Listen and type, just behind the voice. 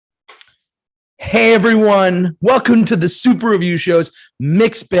Hey everyone, welcome to the Super Review Show's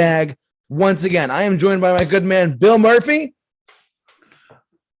Mixed Bag. Once again, I am joined by my good man, Bill Murphy.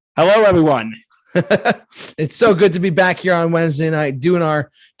 Hello, everyone. It's so good to be back here on Wednesday night doing our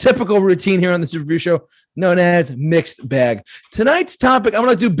typical routine here on the Super Review Show known as Mixed Bag. Tonight's topic, I'm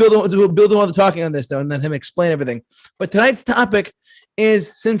going to Bill all the talking on this, though, and let him explain everything. But tonight's topic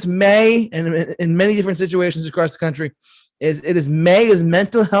is, since May, and in many different situations across the country, May is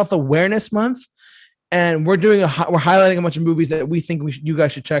Mental Health Awareness Month, and we're highlighting a bunch of movies that we think you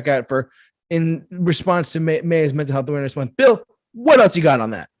guys should check out in response to May is Mental Health Awareness Month. Bill, what else you got on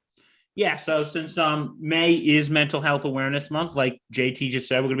that? Yeah, so since May is Mental Health Awareness Month, like JT just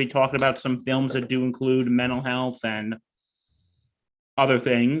said, we're going to be talking about some films that do include mental health and other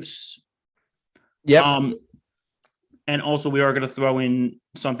things. Yep. And also we are going to throw in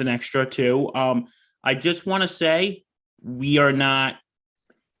something extra too. I just want to say we are not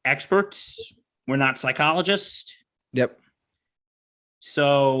experts. We're not psychologists. Yep.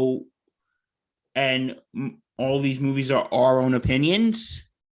 So, and all these movies are our own opinions.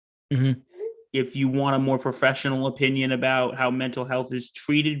 Mm-hmm. If you want a more professional opinion about how mental health is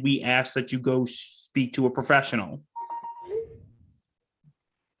treated, we ask that you go speak to a professional.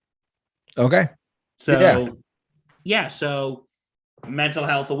 Okay. So, so Mental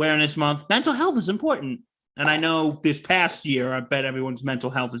Health Awareness Month. Mental health is important. And I know this past year, I bet everyone's mental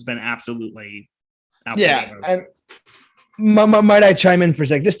health has been absolutely out there. And might I chime in for a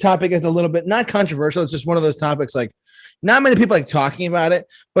sec? This topic is a little bit not controversial. It's just one of those topics like not many people like talking about it.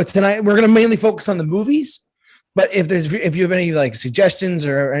 But tonight we're going to mainly focus on the movies. But if you have any like suggestions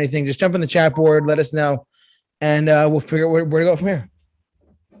or anything, just jump in the chat board, let us know, and we'll figure out where to go from here.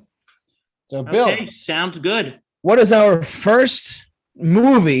 So, Bill, okay, sounds good. What is our first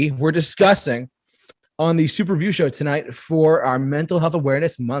movie we're discussing on the Super Review Show tonight for our Mental Health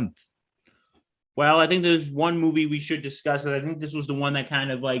Awareness Month? Well, I think there's one movie we should discuss, and I think this was the one that kind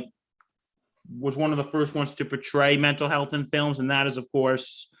of like was one of the first ones to portray mental health in films, and that is, of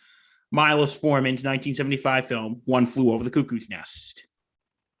course, Milos Forman's 1975 film, One Flew Over the Cuckoo's Nest.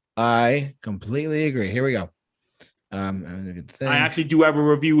 I completely agree. Here we go. I actually do have a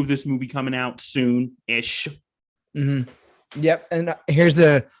review of this movie coming out soon-ish. Mm-hmm. Yep, and here's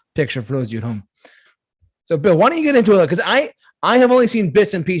the picture for those of you at home. So, Bill, why don't you get into it? Because I have only seen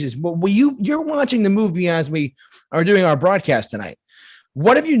bits and pieces. But you're watching the movie as we are doing our broadcast tonight.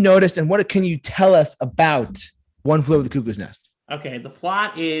 What have you noticed, and what can you tell us about One Flew Over the Cuckoo's Nest? Okay, the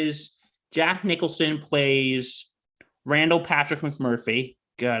plot is Jack Nicholson plays Randall Patrick McMurphy.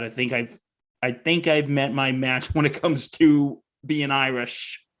 God, I think I've met my match when it comes to being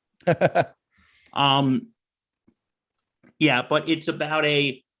Irish. Yeah, but it's about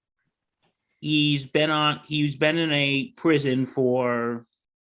he's been in a prison for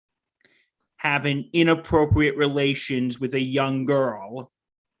having inappropriate relations with a young girl.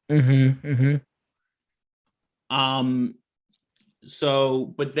 Mm-hmm.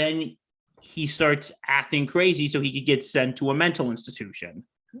 So, but then he starts acting crazy, so he could get sent to a mental institution.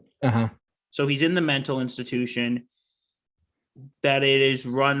 Uh-huh. So he's in the mental institution that it is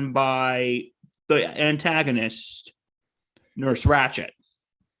run by the antagonist, Nurse Ratched.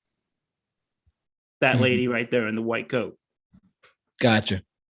 That lady right there in the white coat. Gotcha.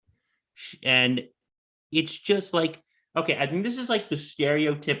 And it's just like, okay, I think this is like the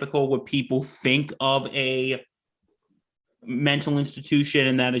stereotypical what people think of a mental institution,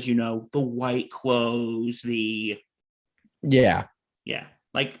 and that is, the white clothes, Yeah.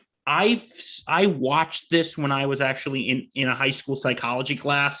 Like I watched this when I was actually in a high school psychology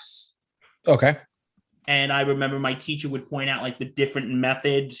class. Okay. And I remember my teacher would point out like the different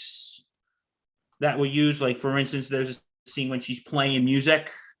methods that were used. Like, for instance, there's a scene when she's playing music.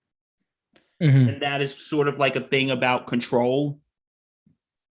 Mm-hmm. And that is sort of like a thing about control.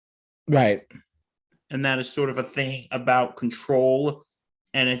 Right. And that is sort of a thing about control.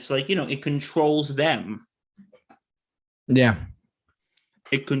 And it's like, it controls them. Yeah.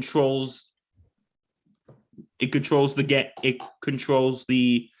 It controls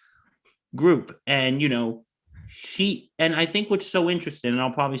the group. And, and I think what's so interesting, and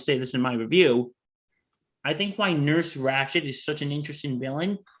I'll probably say this in my review, I think why Nurse Ratched is such an interesting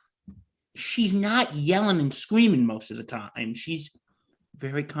villain, she's not yelling and screaming most of the time. She's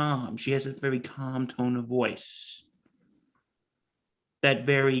very calm. She has a very calm tone of voice. That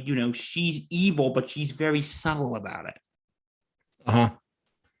very, she's evil, but she's very subtle about it. Uh-huh.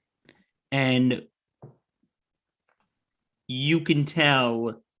 And you can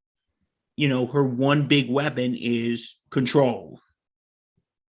tell, her one big weapon is control.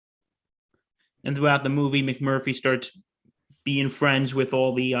 And throughout the movie, McMurphy starts being friends with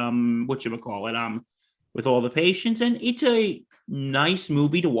all the whatchamacallit, with all the patients, and it's a nice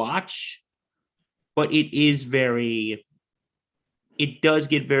movie to watch, but it does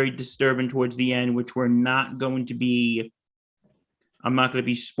get very disturbing towards the end, which I'm not going to be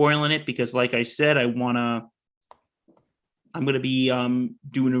spoiling it because, like I said, I'm going to be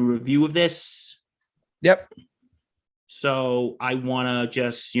doing a review of this. Yep. So I want to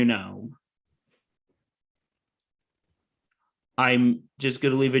just, I'm just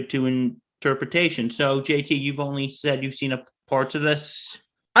going to leave it to interpretation. So JT, you've only said you've seen parts of this.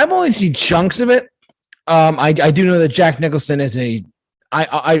 I've only seen chunks of it. I do know that Jack Nicholson is there's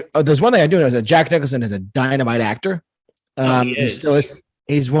one thing I do know is that Jack Nicholson is a dynamite actor. He is. Still is.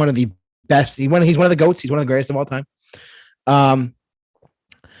 He's one of the best. He's one of the GOATs. He's one of the greatest of all time.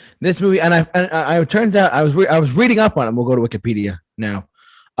 This movie, and I turns out I was reading up on it. We'll go to Wikipedia now.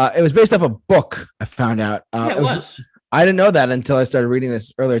 It was based off a book. I found out. It was. I didn't know that until I started reading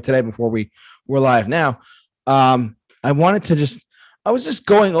this earlier today before we were live. Now, I was just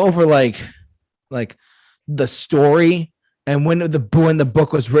going over like the story and when the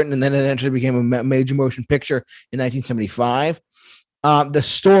book was written, and then it eventually became a major motion picture in 1975. The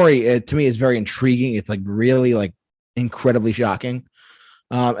story to me is very intriguing. It's like really like incredibly shocking.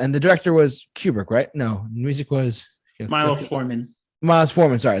 And the director was Kubrick, right? No, music was Milos Forman. Milos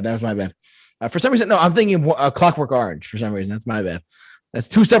Forman. Sorry, that was my bad. For some reason, no, I'm thinking of Clockwork Orange. For some reason, that's my bad. That's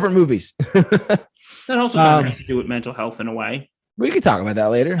two separate movies. That also has to do with mental health in a way. We could talk about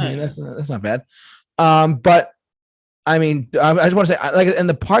that later. I mean, that's not bad. But I mean, I just want to say, and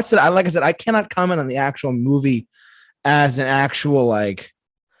the parts that like I said, I cannot comment on the actual movie as an actual like.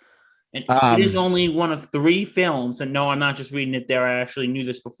 And it is only one of 3 films, and no, I'm not just reading it there. I actually knew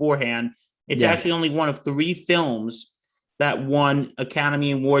this beforehand. It's actually only one of 3 films that won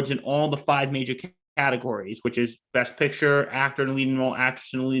Academy Awards in all the 5 major categories, which is Best Picture, Actor in a Leading Role,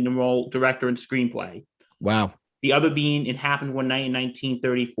 Actress in a Leading Role, Director, and Screenplay. Wow. The other being It Happened One Night in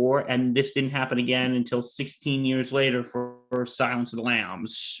 1934, and this didn't happen again until 16 years later for Silence of the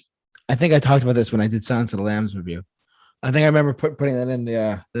Lambs. I think I talked about this when I did Silence of the Lambs review. I think I remember putting that in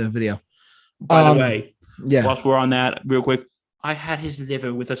the video. By the way, yeah. Whilst we're on that, real quick, I had his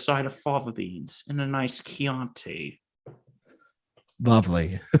liver with a side of fava beans and a nice Chianti.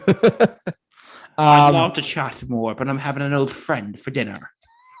 Lovely. I'd love to chat more, but I'm having an old friend for dinner.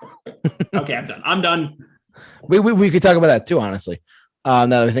 Okay, I'm done. We could talk about that too, honestly. Now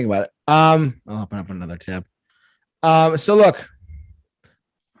that I think about it. I'll open up another tab. So look,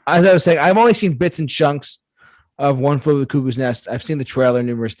 as I was saying, I've only seen bits and chunks of One Flew Over the Cuckoo's Nest. I've seen the trailer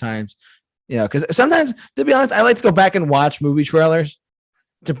numerous times. Because sometimes, to be honest, I like to go back and watch movie trailers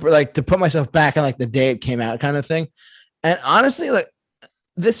to put myself back on like the day it came out, kind of thing. And honestly, like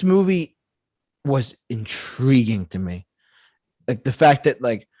this movie was intriguing to me. Like the fact that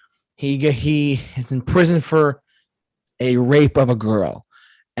like he is in prison for a rape of a girl,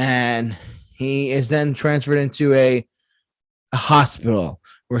 and he is then transferred into a hospital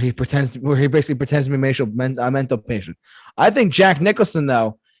where he basically pretends to be a mental patient. I think Jack Nicholson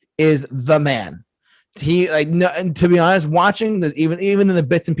though is the man. He and to be honest, watching the even in the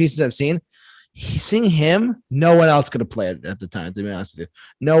bits and pieces I've seen, seeing him, no one else could have played it at the time. To be honest with you,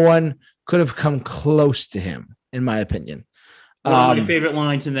 no one could have come close to him, in my opinion. One of my favorite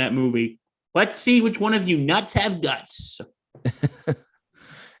lines in that movie. Let's see which one of you nuts have guts.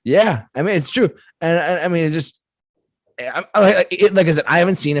 Yeah, I mean it's true, and I mean it just. Like I said, I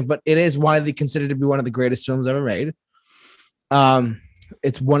haven't seen it, but it is widely considered to be one of the greatest films ever made.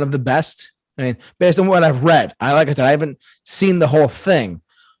 It's one of the best. I mean, based on what I've read, like I said, I haven't seen the whole thing,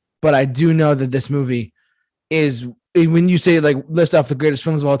 but I do know that this movie is, when you say like list off the greatest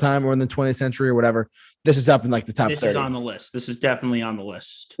films of all time or in the 20th century or whatever, this is up in like the top 30. This is on the list. This is definitely on the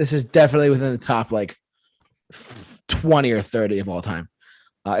list. This is definitely within the top like 20 or 30 of all time.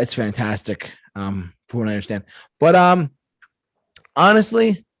 It's fantastic, from what I understand. But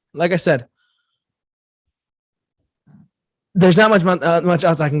honestly, like I said, there's not much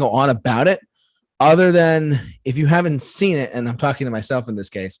else I can go on about it, other than if you haven't seen it, and I'm talking to myself in this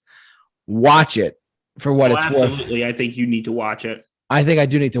case, watch it for what it's worth. Absolutely, I think you need to watch it. I think I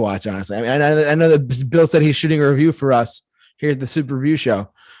do need to watch, honestly. I mean, I know that Bill said he's shooting a review for us here at the Super Review Show.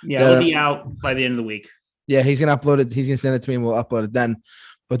 Yeah, it'll be out by the end of the week. Yeah, he's gonna upload it. He's gonna send it to me, and we'll upload it then.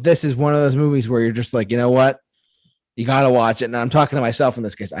 But this is one of those movies where you're just like, you know what? You gotta watch it. And I'm talking to myself in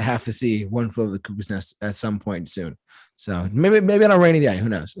this case. I have to see One Flew Over the Cuckoo's Nest at some point soon. So maybe on a rainy day. Who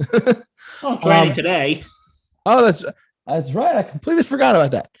knows? Oh, it's raining today. Oh, that's right. I completely forgot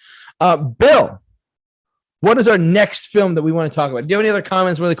about that. Bill, what is our next film that we want to talk about? Do you have any other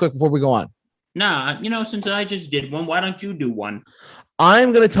comments really quick before we go on? Nah, since I just did one, why don't you do one?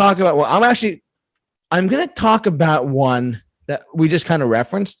 I'm going to talk about. Well, I'm going to talk about one that we just kind of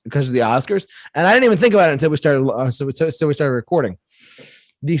referenced because of the Oscars, and I didn't even think about it until we started. So we started recording.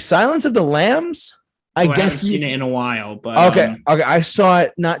 The Silence of the Lambs. I Oh, I haven't guess seen it in a while, but okay. I saw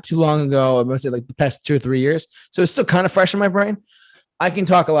it not too long ago. I must say like the past 2 or 3 years, so it's still kind of fresh in my brain. I can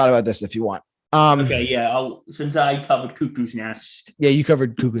talk a lot about this if you want. Okay, yeah. Since I covered Cuckoo's Nest. Yeah, you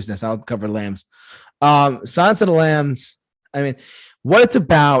covered Cuckoo's Nest. I'll cover Lambs. Silence of the Lambs. I mean, what it's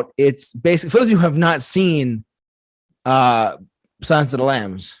about, it's basically for those who have not seen Silence of the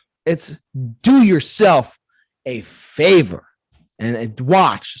Lambs, it's do yourself a favor and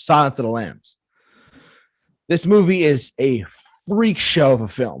watch Silence of the Lambs. This movie is a freak show of a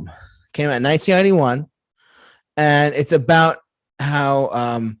film. Came out in 1991, and it's about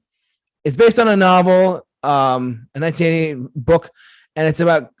how it's based on a novel, a 1988 book, and it's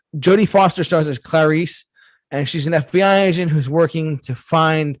about Jodie Foster stars as Clarice, and she's an FBI agent who's working to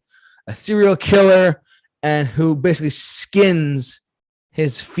find a serial killer and who basically skins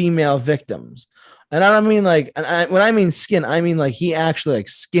his female victims. And I don't mean like, when I mean skin, I mean like he actually like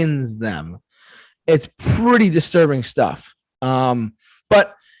skins them. It's pretty disturbing stuff.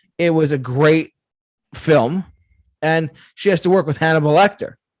 But it was a great film, and she has to work with Hannibal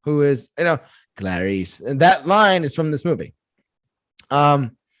Lecter, who is, Clarice. And that line is from this movie.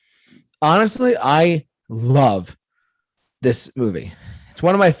 Honestly, I love this movie. It's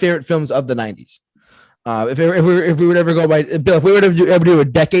one of my favorite films of the 90s. If we would ever go by Bill, if we would ever do a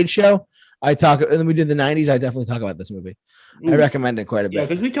decade show, and we did the 90s, I definitely talk about this movie. I recommend it quite a bit. Yeah,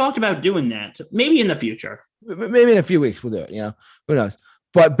 because we talked about doing that. So maybe in the future. Maybe in a few weeks we'll do it, who knows?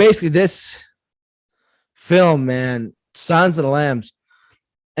 But basically this film, man, Silence of the Lambs,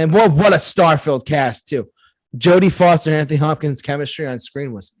 and what a star-filled cast too. Jodie Foster and Anthony Hopkins' chemistry on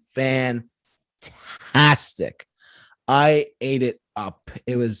screen was fantastic. I ate it up.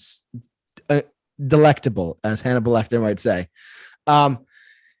 It was delectable, as Hannibal Lecter might say.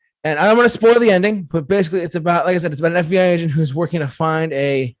 And I don't want to spoil the ending, but basically it's about, like I said, it's about an FBI agent who's working to find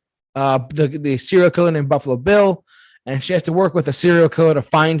the serial killer named Buffalo Bill, and she has to work with a serial killer to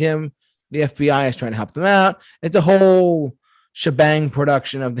find him. The FBI is trying to help them out. It's a whole shebang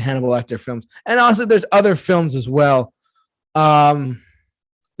production of the Hannibal Lecter films. And also there's other films as well.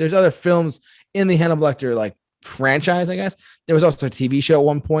 There's other films in the Hannibal Lecter like franchise, I guess. There was also a TV show at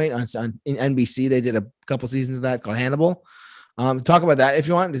one point on NBC. They did a couple seasons of that called Hannibal. Talk about that if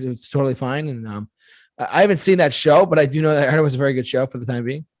you want. It's totally fine. And I haven't seen that show, but I do know that I heard it was a very good show for the time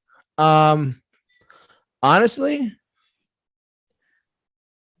being. Honestly,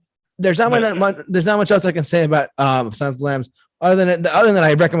 there's not much else I can say about Silence of the Lambs other than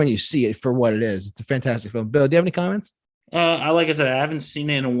I recommend you see it for what it is. It's a fantastic film. Bill, do you have any comments? Like I said, I haven't seen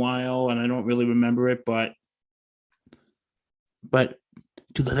it in a while, and I don't really remember it. But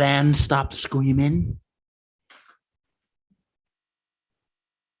do the lambs stop screaming?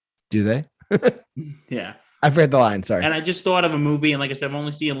 Do they? Yeah. I forget the line. Sorry. And I just thought of a movie, and like I said, I've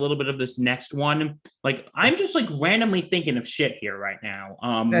only seen a little bit of this next one. Like, I'm just like randomly thinking of shit here right now.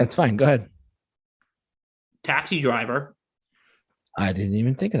 Yeah, it's fine. Go ahead. Taxi Driver. I didn't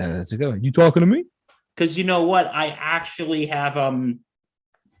even think of that. That's a good one. You talking to me? Because you know what? I actually have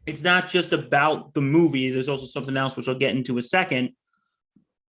it's not just about the movie. There's also something else which I'll get into a second.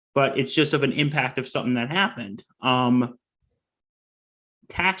 But it's just of an impact of something that happened.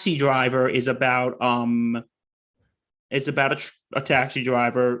 Taxi Driver is about a taxi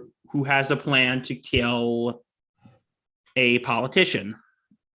driver who has a plan to kill a politician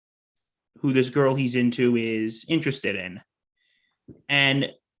who this girl he's into is interested in. And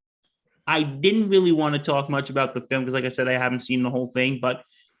I didn't really want to talk much about the film because, like I said, I haven't seen the whole thing, but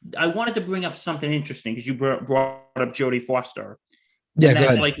I wanted to bring up something interesting because you brought up Jodie Foster. Yeah, and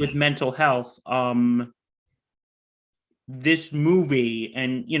that's like with mental health. This movie,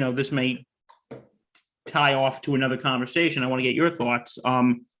 and this may tie off to another conversation. I want to get your thoughts.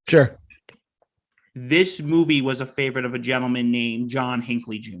 Sure. This movie was a favorite of a gentleman named John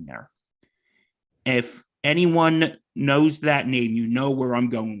Hinckley Jr. If anyone knows that name, you know where I'm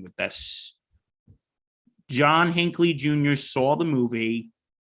going with this. John Hinckley Jr. saw the movie,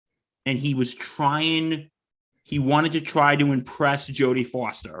 and he wanted to try to impress Jodie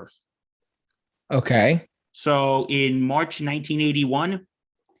Foster. Okay. So in March 1981,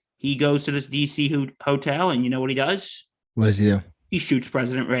 he goes to this DC hotel, and you know what he does? What does he do? He shoots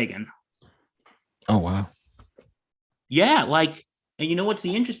President Reagan. Oh, wow. Yeah, and you know what's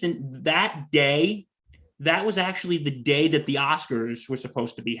the interesting? That day, that was actually the day that the Oscars were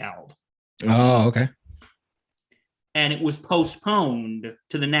supposed to be held. Oh, okay. and it was postponed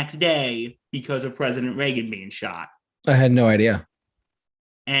to the next day because of President Reagan being shot. I had no idea.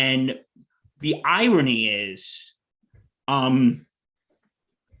 And the irony is, Robert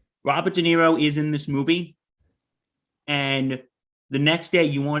De Niro is in this movie, and the next day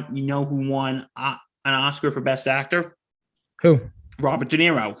you know who won an Oscar for Best Actor? Who? Robert De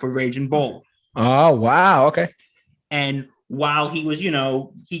Niro for Raging Bull. Oh, wow. Okay. And while he was,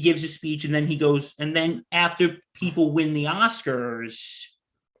 he gives a speech, and then he goes, and then after people win the Oscars,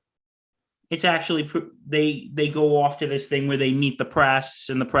 it's actually they go off to this thing where they meet the press,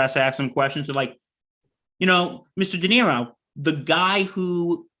 and the press asks them questions. They're like, Mr. De Niro, the guy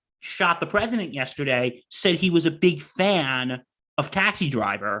who shot the president yesterday said he was a big fan of Taxi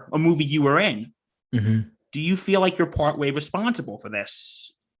Driver, a movie you were in. Mm-hmm. Do you feel like you're partway responsible for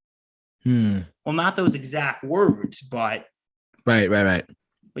this? Well, not those exact words, but Right.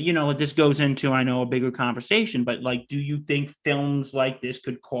 But it just goes into, I know, a bigger conversation. But like, do you think films like this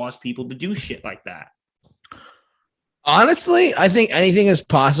could cause people to do shit like that? Honestly, I think anything is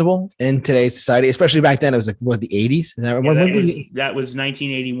possible in today's society, especially back then. It was like what, the 80s? Is that, that was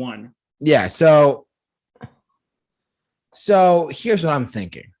 1981. Yeah. So here's what I'm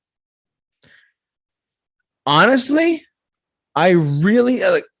thinking. Honestly, I really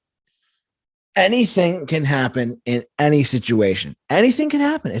anything can happen in any situation. Anything can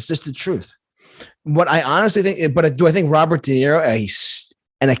happen. It's just the truth. What I honestly think, but do I think Robert De Niro, he's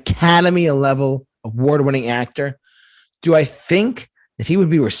an Academy level award-winning actor, do I think that he would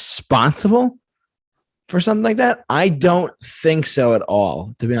be responsible for something like that? I don't think so at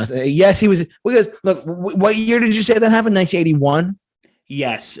all, to be honest. Yes, he was. Because look, what year did you say that happened? 1981.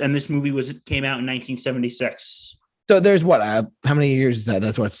 Yes, and this movie came out in 1976. So there's what? How many years is that?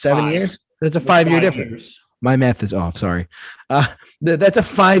 That's what, 7 years? That's a 5-year difference. My math is off. Sorry. That's a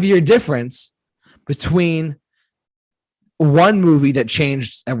 5-year difference between one movie that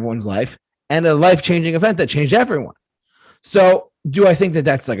changed everyone's life and a life-changing event that changed everyone. So do I think that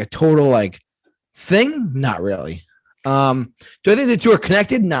that's like a total thing? Not really. Do I think the two are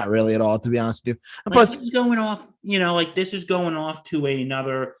connected? Not really at all, to be honest with you. And plus, this is going off, this is going off to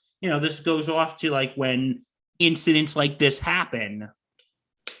another, this goes off to when incidents like this happen.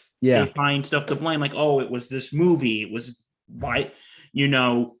 Yeah. They find stuff to blame, like, oh, it was this movie. It was it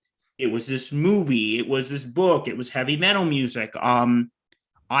was this movie. It was this book. It was heavy metal music.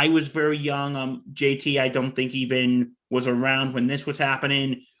 I was very young. JT, I don't think even was around when this was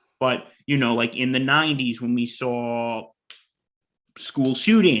happening. But, in the 90s when we saw school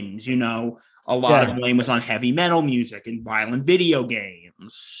shootings, a lot of blame was on heavy metal music and violent video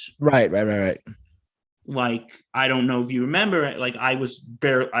games. Right. I don't know if you remember it. I was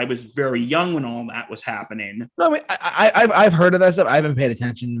very young when all that was happening. No, I mean, I've heard of that stuff. I haven't paid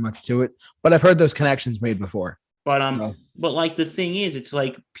attention much to it, but I've heard those connections made before. But but the thing is, it's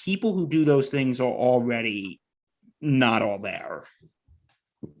people who do those things are already not all there.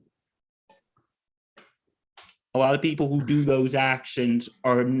 A lot of people who do those actions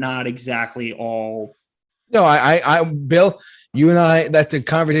are not exactly all. No, I Bill, you and I, that's a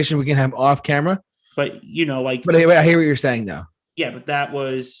conversation we can have off camera. But but I hear what you're saying though. Yeah, but that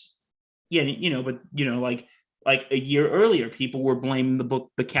was, a year earlier, people were blaming the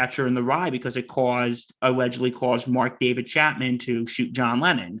book The Catcher in the Rye because it allegedly caused Mark David Chapman to shoot John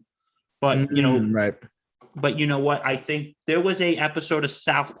Lennon. But right. But you know what? I think there was a episode of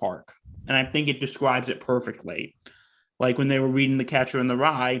South Park, and I think it describes it perfectly. When they were reading The Catcher in the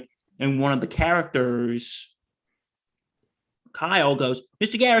Rye, and one of the characters, Kyle, goes,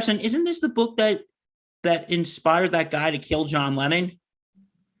 "Mr. Garrison, isn't this the book that inspired that guy to kill John Lennon?"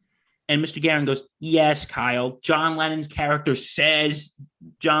 And Mr. Garrison goes, "Yes, Kyle. John Lennon's character says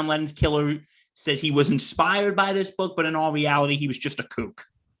John Lennon's killer says he was inspired by this book, but in all reality, he was just a kook."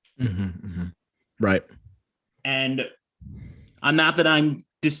 Right. And I'm not that I'm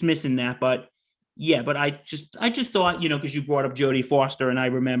dismissing that, but yeah, but I just thought, because you brought up Jodie Foster, and I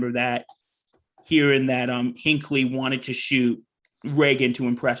remember that hearing that Hinckley wanted to shoot Reagan to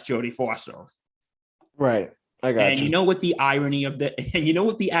impress Jodie Foster. Right. I got you. And you know what the irony of the, and you know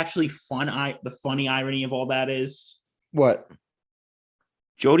what the actually the funny irony of all that is? What?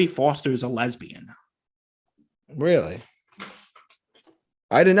 Jodie Foster is a lesbian. Really?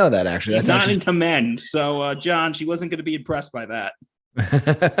 I didn't know that, actually. She's not into men. So, John, she wasn't going to be impressed by that. That's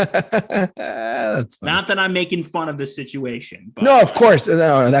funny. Not that I'm making fun of this situation. But, no, of course.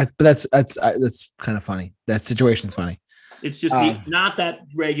 No, that's kind of funny. That situation's funny. It's just not that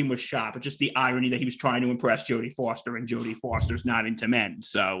Reagan was shot, but just the irony that he was trying to impress Jodie Foster, and Jodie Foster's not into men.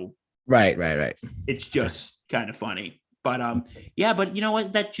 So right. It's just kind of funny. But yeah, but you know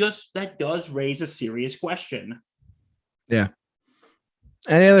what? That does raise a serious question. Yeah.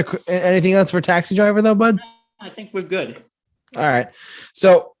 Anything else for Taxi Driver though, bud? I think we're good. All right.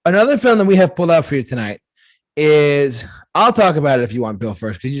 So another film that we have pulled out for you tonight is, I'll talk about it if you want, Bill,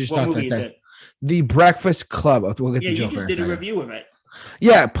 first, because you just What talked movie about is that. it? The Breakfast Club. We'll get Yeah, to you Joker just in a did a second. review of it.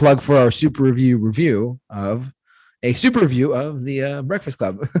 Yeah, plug for our super review of the Breakfast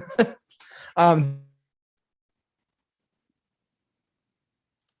Club.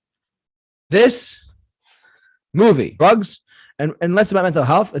 This movie, drugs, and less about mental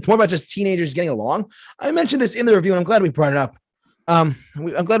health. It's more about just teenagers getting along. I mentioned this in the review, and I'm glad we brought it up. I'm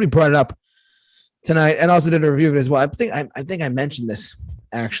glad we brought it up tonight, and also did a review of it as well. I think I mentioned this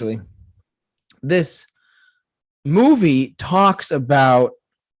actually. This movie talks about.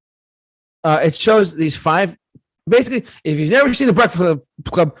 It shows these five. Basically, if you've never seen the Breakfast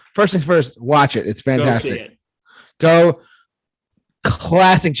Club, first things first, watch it. It's fantastic. Go see it. Go.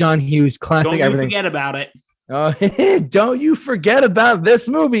 Classic John Hughes. Classic Don't everything. forget about it. Don't you forget about this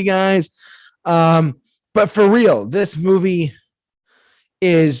movie, guys. But for real, this movie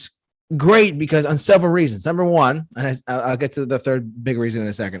is great because on several reasons. Number one, and I'll get to the third big reason in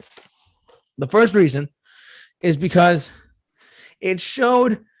a second. The first reason is because it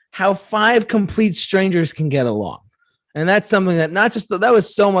showed how five complete strangers can get along. And that's something that that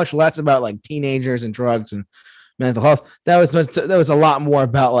was so much less about like teenagers and drugs and mental health. That was a lot more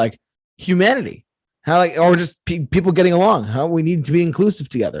about like humanity, how like, or just people getting along, how we need to be inclusive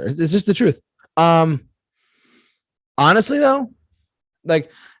together. It's just the truth. Honestly though,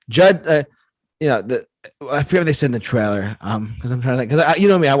 like Judd, I forget what they said in the trailer. Because I'm trying to think, because you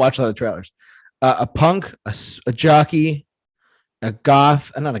know me, I watch a lot of trailers. A punk, a jockey, a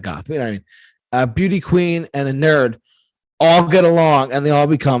goth, not a goth, you know what I mean? A beauty queen and a nerd all get along and they all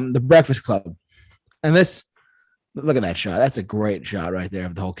become the Breakfast Club. And this, look at that shot. That's a great shot right there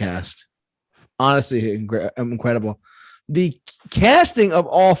of the whole cast. Honestly, incredible. The casting of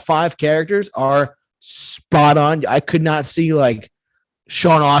all five characters are spot on. I could not see like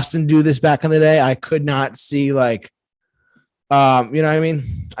Sean Austin do this back in the day. I could not see like, you know what I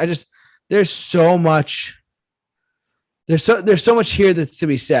mean? There's so much here that's to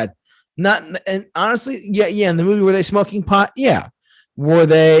be said. And honestly, yeah, in the movie, were they smoking pot? Yeah. Were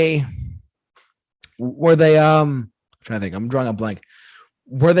they I'm trying to think, I'm drawing a blank.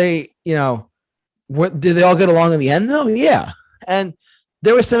 Were they, did they all get along in the end though? Yeah. And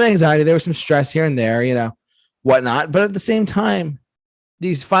there was some anxiety, there was some stress here and there, whatnot. But at the same time,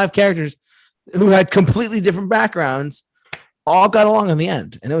 these five characters who had completely different backgrounds all got along in the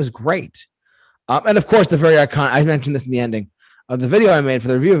end, and it was great. And of course, the very iconic, I mentioned this in the ending of the video I made for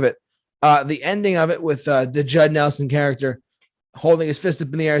the review of it. The ending of it with the Judd Nelson character holding his fist up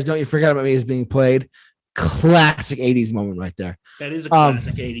in the air as "Don't You Forget About Me" is being played. Classic 80s moment right there. That is a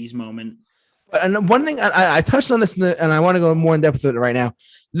classic 80s moment. And one thing I touched on this, and I want to go more in depth with it right now.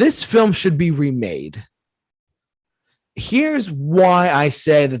 This film should be remade. Here's why I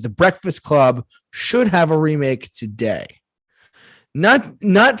say that The Breakfast Club should have a remake today.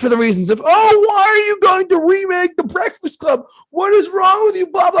 Not for the reasons of, oh, why are you going to remake The Breakfast Club? What is wrong with you?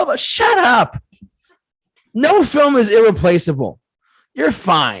 Blah, blah, blah. Shut up. No film is irreplaceable. You're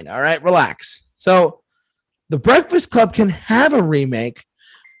fine. All right. Relax. So The Breakfast Club can have a remake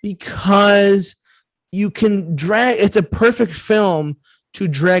because you can it's a perfect film to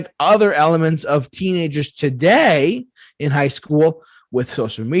drag other elements of teenagers today in high school with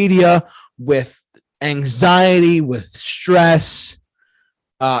social media, with anxiety, with stress,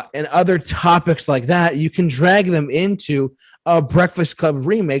 and other topics like that. You can drag them into a Breakfast Club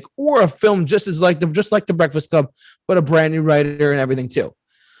remake or a film just like the Breakfast Club, but a brand new writer and everything too.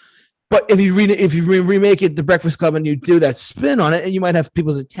 But if you remake it, The Breakfast Club, and you do that spin on it, and you might have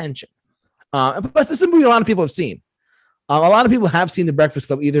people's attention. Plus, this is a movie a lot of people have seen. A lot of people have seen The Breakfast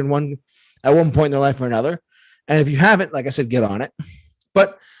Club either at one point in their life or another. And if you haven't, like I said, get on it.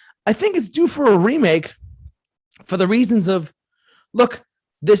 But I think it's due for a remake for the reasons of, look,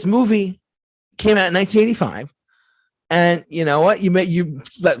 this movie came out in 1985, and you know what? You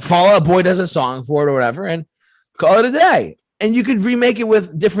let Fall Out Boy does a song for it or whatever, and call it a day. And you could remake it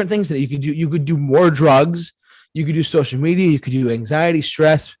with different things that you could do more drugs, you could do social media, you could do anxiety,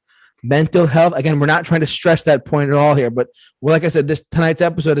 stress, mental health. Again, we're not trying to stress that point at all here, but like I said, tonight's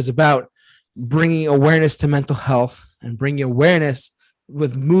episode is about bringing awareness to mental health and bringing awareness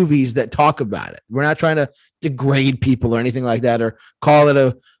with movies that talk about it. We're not trying to degrade people or anything like that, or call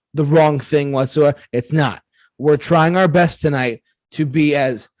it the wrong thing whatsoever. It's not. We're trying our best tonight to be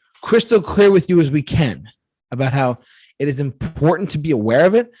as crystal clear with you as we can about how it is important to be aware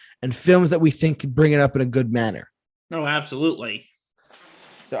of it, and films that we think could bring it up in a good manner. No, absolutely.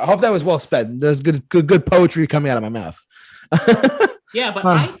 So I hope that was well spent. There's good poetry coming out of my mouth. Yeah, but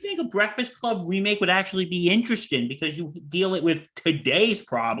I think a Breakfast Club remake would actually be interesting because you deal it with today's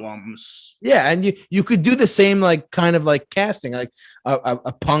problems. Yeah, and you could do the same like kind of like casting, like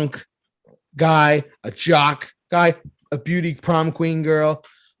a punk guy, a jock guy, a beauty prom queen girl,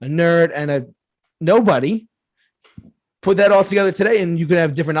 a nerd, and a nobody. Put that all together today, and you could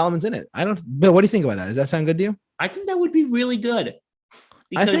have different elements in it. Bill, what do you think about that? Does that sound good to you? I think that would be really good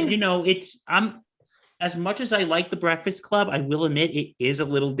because I'm as much as I like the Breakfast Club, I will admit it is a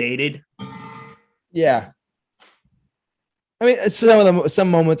little dated. Yeah. I mean,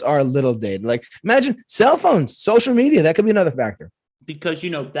 some moments are a little dated. Like imagine cell phones, social media. That could be another factor. Because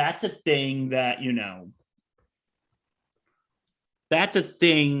that's a thing that that's a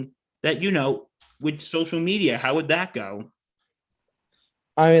thing that with social media. How would that go?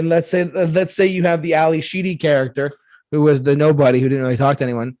 I mean, let's say you have the Ali Sheedy character who was the nobody who didn't really talk to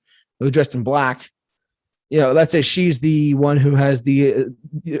anyone, who was dressed in black. Let's say she's the one who has the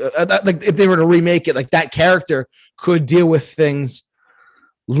like if they were to remake it, like that character could deal with things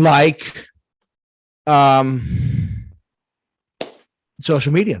like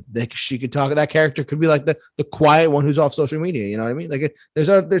social media. She could talk. That character could be like the quiet one who's off social media. You know what I mean? Like there's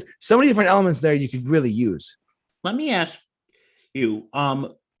so many different elements there you could really use. Let me ask you,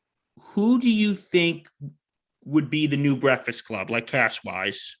 who do you think would be the new Breakfast Club, like cast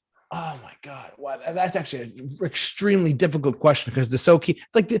wise? Oh my God! Wow, that's actually an extremely difficult question because it's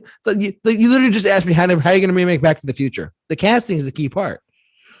like you literally just asked me how are you going to remake Back to the Future? The casting is the key part.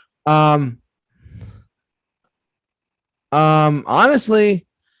 Honestly,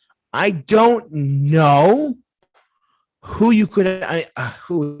 I don't know who you could.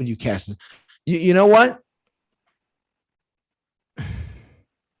 Who would you cast? You know what?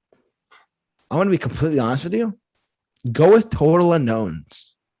 I want to be completely honest with you. Go with Total Unknowns.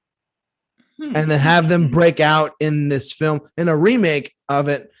 And then have them break out in this film, in a remake of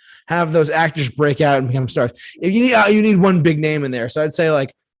it, have those actors break out and become stars. If you need one big name in there. So I'd say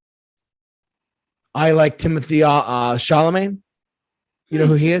like, I like Timothy Chalamet. You know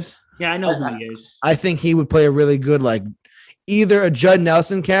who he is? Yeah, I know who he is. I think he would play a really good, like either a Judd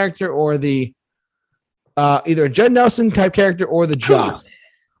Nelson character or either a Judd Nelson type character or the jock.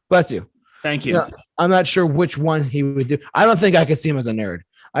 Bless you. Thank you. I'm not sure which one he would do. I don't think I could see him as a nerd.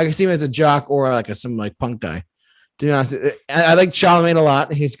 I can see him as a jock or like some like punk guy. To be honest, I like Chalamet a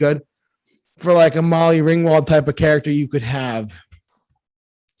lot. He's good. For like a Molly Ringwald type of character, you could have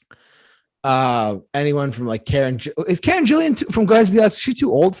anyone from like Karen. Is Karen Gillian from Guardians of the Galaxy? She's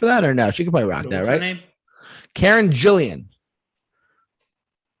too old for that, or no? She could probably rock that, right? Her name? Karen Gillian,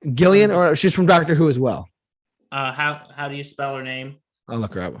 or she's from Doctor Who as well. How do you spell her name? I'll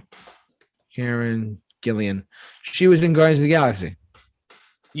look her up. Karen Gillian. She was in Guardians of the Galaxy.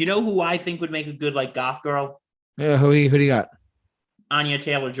 You know who I think would make a good like goth girl? Yeah, who do you got? Anya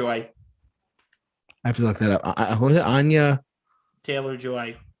Taylor-Joy. I have to look that up. Who is it? Anya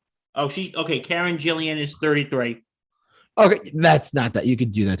Taylor-Joy. Oh, Karen Gillian is 33. Okay, that's not that. You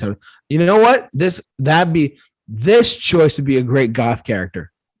could do that totally. You know what? This choice would be a great goth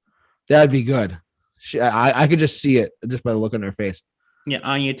character. That'd be good. I could just see it just by the look on her face. Yeah,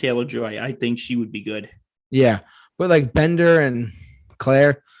 Anya Taylor-Joy. I think she would be good. Yeah, but like Bender and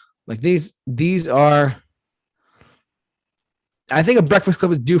Claire, like these are. I think a Breakfast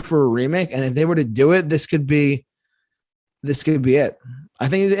Club is due for a remake, and if they were to do it, this could be it. I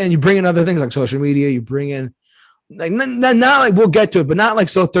think, and you bring in other things like social media. You bring in like not like we'll get to it, but not like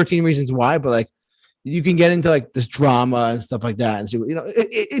 13 Reasons Why, but like you can get into like this drama and stuff like that, and see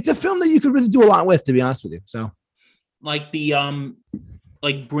it's a film that you could really do a lot with, to be honest with you. So, like the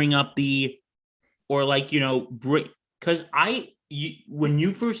like bring up the or like because when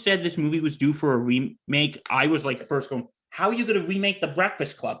you first said this movie was due for a remake, I was like first going, how are you going to remake The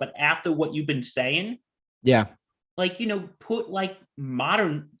Breakfast Club? But after what you've been saying, yeah, like, put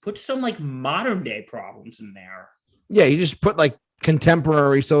some like modern day problems in there. Yeah, you just put like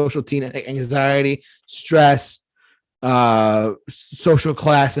contemporary social teen anxiety, stress, social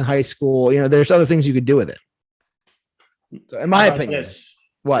class in high school. There's other things you could do with it. So in my opinion,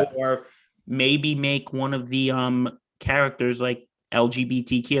 what? Or maybe make one of the characters like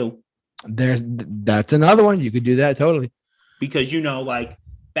LGBTQ. That's another one. You could do that totally. Because like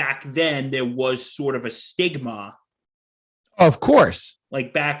back then there was sort of a stigma. Of course.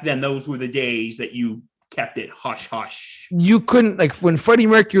 Like back then, those were the days that you kept it hush hush. You couldn't, like, when Freddie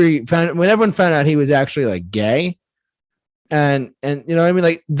Mercury when everyone found out he was actually like gay, and you know what I mean,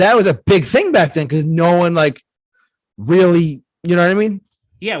 like that was a big thing back then because no one like really, you know what I mean?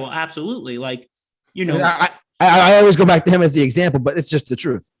 Yeah, well, absolutely. Like, I always go back to him as the example, but it's just the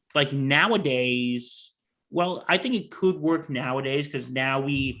truth. Like nowadays, well, I think it could work nowadays because now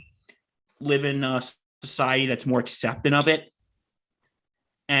we live in a society that's more accepting of it.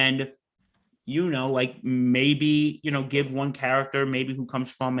 And, like maybe, give one character, maybe who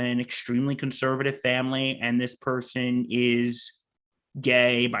comes from an extremely conservative family, and this person is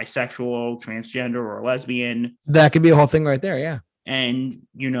gay, bisexual, transgender, or lesbian. That could be a whole thing right there. Yeah. And,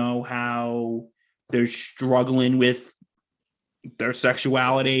 how they're struggling with their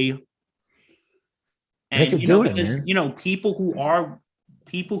sexuality. And, because,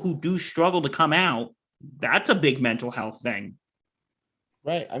 people who do struggle to come out, that's a big mental health thing.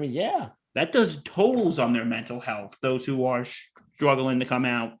 Right. I mean, yeah. That does totals on their mental health, those who are struggling to come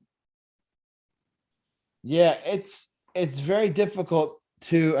out. Yeah, it's very difficult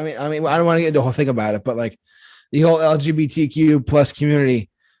to, I mean, I don't want to get into the whole thing about it, but like the whole LGBTQ plus community.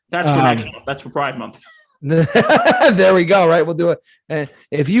 That's for next month. That's for Pride Month. There we go. Right. We'll do it. And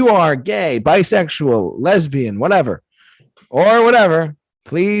if you are gay, bisexual, lesbian, whatever,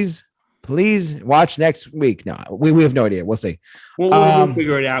 please watch next week. No, we have no idea. We'll see. We'll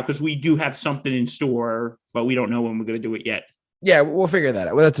figure it out because we do have something in store, but we don't know when we're going to do it yet. Yeah, we'll figure that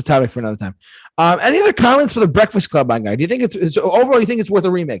out. Well, that's a topic for another time. Any other comments for the Breakfast Club on guy? Do you think it's overall? You think it's worth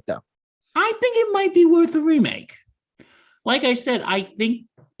a remake though? I think it might be worth a remake. Like I said, I think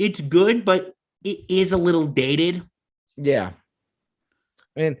it's good, but it is a little dated. Yeah,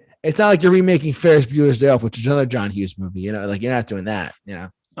 I mean, it's not like you're remaking Ferris Bueller's Day Off, which is another John Hughes movie. Like you're not doing that.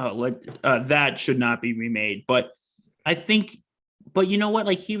 That should not be remade. But I think, but you know what?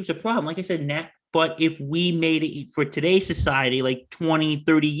 Like here's a problem. Like I said, but if we made it for today's society, like 20,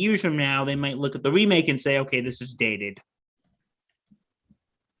 30 years from now, they might look at the remake and say, okay, this is dated.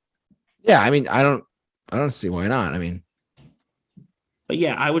 Yeah, I mean, I don't see why not. I mean, but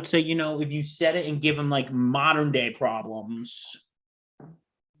yeah, I would say, if you set it and give them like modern day problems,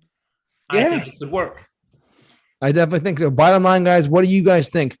 I think it could work. I definitely think so. Bottom line, guys, what do you guys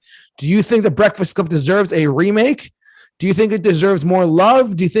think? Do you think the Breakfast Club deserves a remake? Do you think it deserves more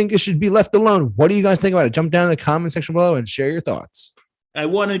love? Do you think it should be left alone? What do you guys think about it? Jump down in the comment section below and share your thoughts. I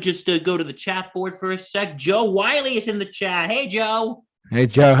want to just go to the chat board for a sec. Joe Wiley is in the chat. Hey, Joe. Hey,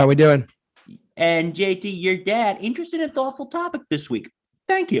 Joe. How we doing? And JT, your dad, interested in thoughtful topic this week.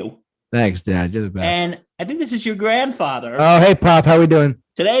 Thank you. Thanks, Dad. You're the best. And I think this is your grandfather. Oh, hey, Pop. How we doing?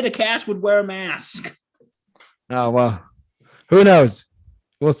 Today, the cast would wear a mask. Oh, well, who knows?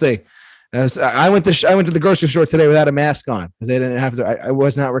 We'll see. I went to the grocery store today without a mask on because they didn't have to. I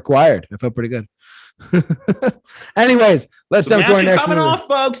was not required. I felt pretty good. Anyways, let's jump to our next movie. They're coming off,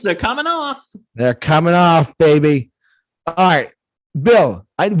 folks. They're coming off. They're coming off, baby. All right, Bill.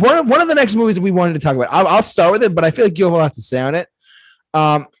 One of the next movies that we wanted to talk about. I'll start with it, but I feel like you'll have a lot to say on it.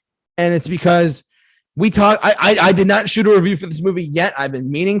 And it's because we talked. I did not shoot a review for this movie yet. I've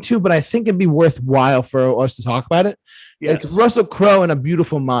been meaning to, but I think it'd be worthwhile for us to talk about it. Yes. It's Russell Crowe in A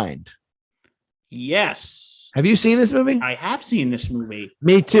Beautiful Mind. Yes. Have you seen this movie? I have seen this movie.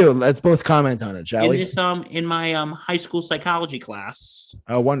 Me too. Let's both comment on it, shall we? In my high school psychology class.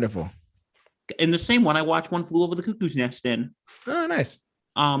 Oh, wonderful. In the same one, I watched One Flew Over the Cuckoo's Nest in. Oh, nice.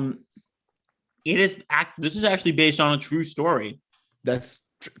 This is actually based on a true story. That's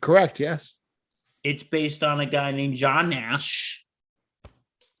correct. Yes. It's based on a guy named John Nash,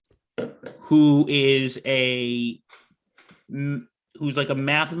 who's like a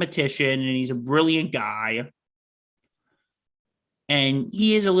mathematician, and he's a brilliant guy. And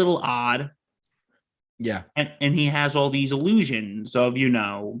he is a little odd. Yeah. And he has all these illusions of,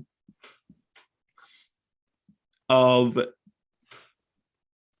 of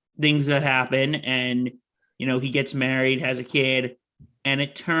things that happen. And, he gets married, has a kid. And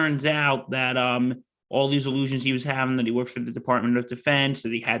it turns out that all these illusions he was having, that he works for the Department of Defense,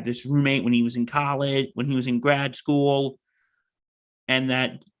 that he had this roommate when he was in college, when he was in grad school, and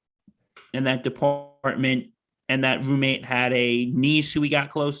that department and that roommate had a niece who he got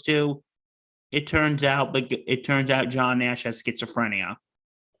close to. It turns out John Nash has schizophrenia.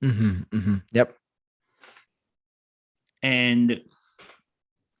 Mm-hmm, mm-hmm. Yep. And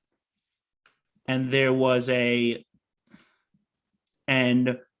there was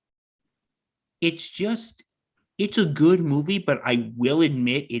and it's a good movie, but I will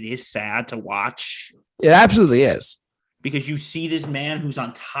admit it is sad to watch. It absolutely is. Because you see this man who's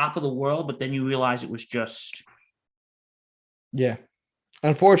on top of the world, but then you realize it was just. Yeah.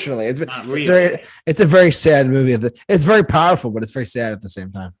 Unfortunately, it's a very sad movie. It's very powerful, but it's very sad at the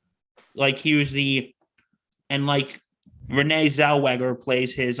same time. Like Renee Zellweger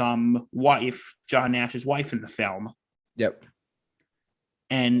plays his wife, John Nash's wife in the film. Yep.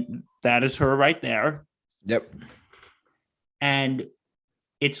 And that is her right there. Yep. And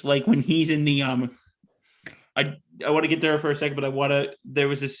it's like when he's in the I want to get there for a second, but there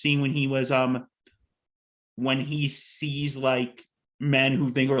was a scene when he was when he sees like men who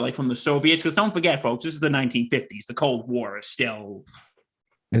think are like from the Soviets, because don't forget, folks, this is the 1950s. The Cold War is still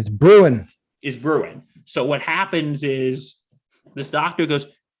It's brewing. brewing. So what happens is this doctor goes,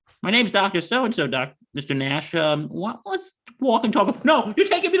 "My name's Doctor So and So, Mr. Nash. Let's walk and talk." "No, you're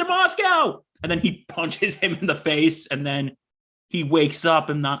taking me to Moscow!" And then he punches him in the face, and then he wakes up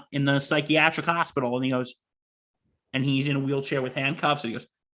in the psychiatric hospital, and he goes, and he's in a wheelchair with handcuffs, and he goes,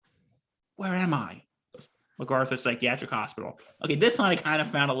 "Where am I?" MacArthur Psychiatric Hospital. Okay, this one I kind of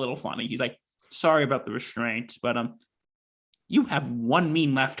found a little funny. He's like, "Sorry about the restraints, but you have one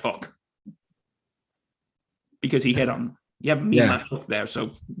mean left hook," because he hit him. You have a mean left hook there,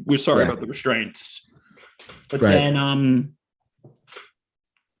 so we're sorry about the restraints. But then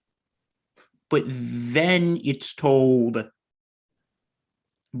it's told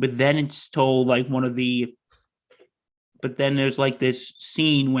like one of the, but then there's like this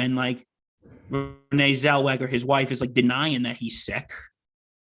scene when like Renee Zellweger, his wife, is like denying that he's sick.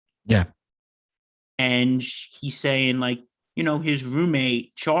 Yeah. And he's saying like, his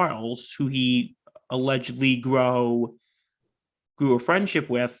roommate, Charles, who he allegedly grew a friendship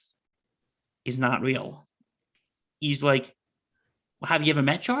with, is not real. He's like, "Well, have you ever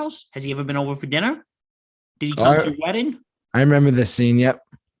met Charles? Has he ever been over for dinner? Did he come to your wedding?" I remember this scene. Yep.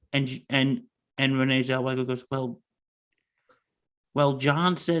 And Renee Zellweger goes, well,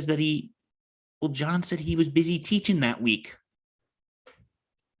 John said he was busy teaching that week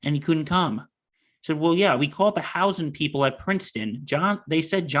and he couldn't come. I said, "Well, yeah, we called the housing people at Princeton. They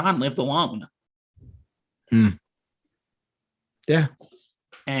said John lived alone." Yeah.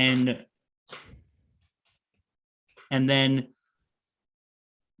 And then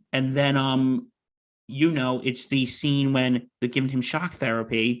it's the scene when they're giving him shock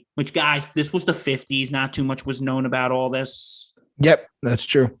therapy, which, guys, this was the 50s. Not too much was known about all this. Yep, that's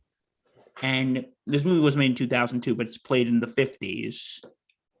true. And this movie was made in 2002, but it's played in the 50s.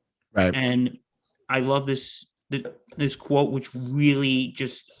 Right. And I love this quote, which really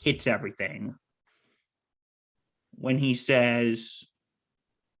just hits everything. When he says,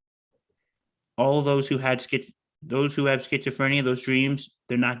 "All those who have schizophrenia, those dreams,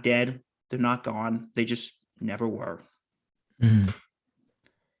 they're not dead. They're not gone. They just never were." Mm-hmm.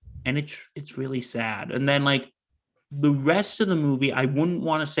 And it's really sad. And then like the rest of the movie, I wouldn't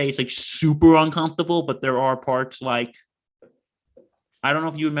want to say it's like super uncomfortable, but there are parts like, I don't know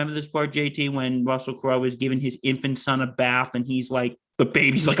if you remember this part, JT, when Russell Crowe is giving his infant son a bath and he's like, the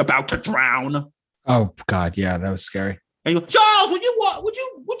baby's like about to drown. Oh God, yeah, that was scary. And you go, "Charles, would you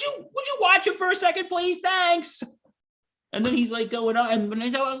watch it for a second, please? Thanks." And then he's like going on, and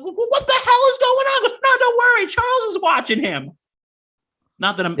he's like, "What the hell is going on?" He goes, "No, don't worry, Charles is watching him."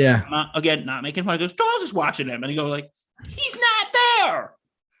 Not that I'm not making fun. He goes, "Charles is watching him," and he goes like, "He's not there.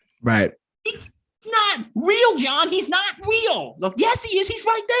 Right. He's not real, John. He's not real." Like, "Yes, he is. He's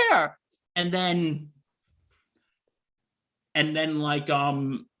right there." And then like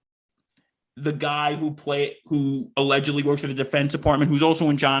the guy who allegedly works for the Defense Department, who's also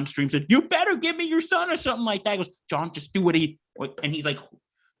in John's dream, said, "You better give me your son," or something like that. He goes, "John, just do what he," and he's like,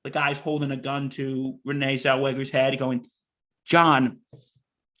 the guy's holding a gun to Renee Zellweger's head, going, "John,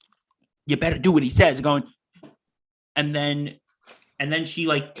 you better do what he says," going, and then she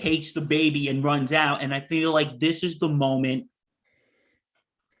like takes the baby and runs out. And I feel like this is the moment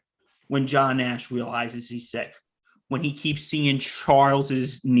when John Nash realizes he's sick, when he keeps seeing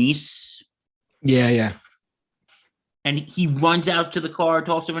Charles's niece. Yeah. And he runs out to the car,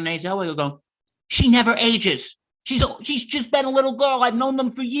 talks to Renee Zellweger, going, "She never ages. She's just been a little girl. I've known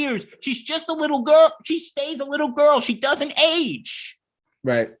them for years. She's just a little girl. She stays a little girl. She doesn't age."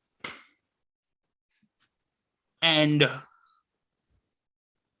 Right. And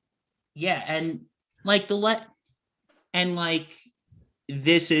yeah, and like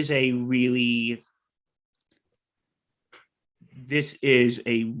this is a really,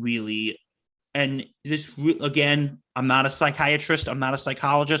 and this, again, I'm not a psychiatrist, I'm not a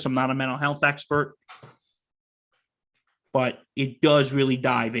psychologist, I'm not a mental health expert, but it does really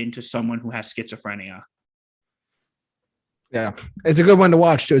dive into someone who has schizophrenia. Yeah, it's a good one to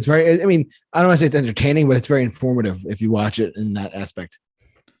watch too. It's very, I mean, I don't want to say it's entertaining, but it's very informative if you watch it in that aspect.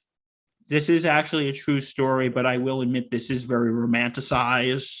 This is actually a true story, but I will admit this is very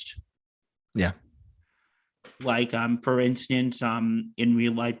romanticized. Yeah. Like, for instance, in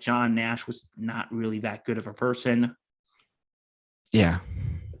real life, John Nash was not really that good of a person. Yeah.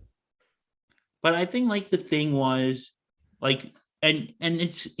 But I think like the thing was like, and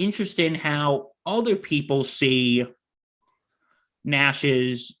it's interesting how other people see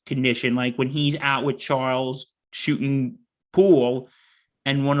Nash's condition, like when he's out with Charles shooting pool,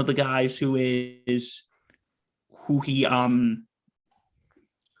 and one of the guys who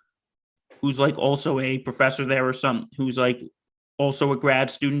who's like also a professor there or something, who's like also a grad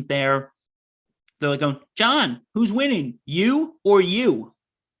student there. They're like going, John, who's winning? You or you?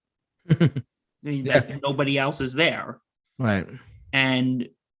 Yeah. Like nobody else is there. Right. And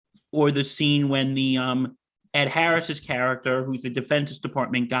or the scene when the Ed Harris's character, who's the Defense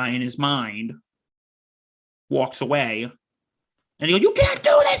Department guy in his mind, walks away and he goes, you can't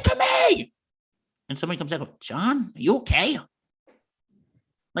do this to me. And somebody comes out and goes, John, are you okay?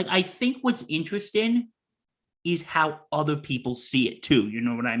 Like, I think what's interesting is how other people see it too. You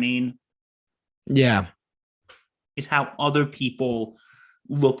know what I mean? Yeah. Is how other people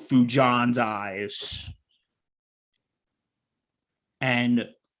look through John's eyes.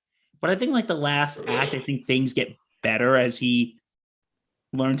 But I think like the last act, I think things get better as he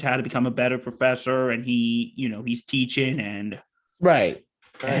learns how to become a better professor, and he's teaching and Right.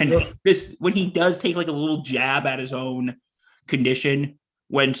 this when he does take like a little jab at his own condition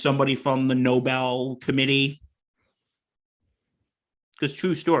when somebody from the Nobel Committee, because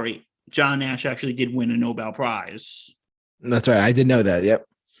true story, John Nash actually did win a Nobel Prize. That's right. I did know that. Yep.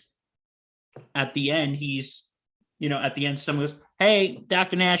 At the end, someone goes, hey,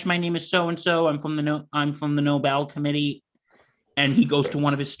 Dr. Nash, my name is so and so. I'm from the Nobel Committee, and he goes to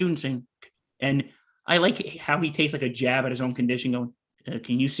one of his students and I like how he takes like a jab at his own condition, going,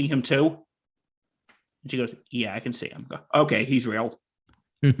 "Can you see him too?" And she goes, "Yeah, I can see him." Okay, he's real.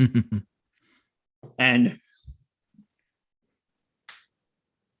 And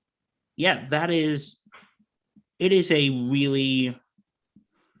yeah, it is a really,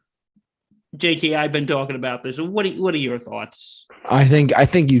 JT, I've been talking about this. What are your thoughts? I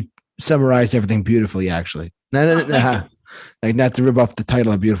think you summarized everything beautifully, actually. No. Like, not to rip off the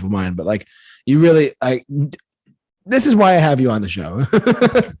title of Beautiful Mind, but like you really this is why I have you on the show.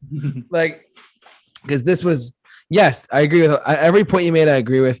 Like, because this was, yes, I agree with every point you made. I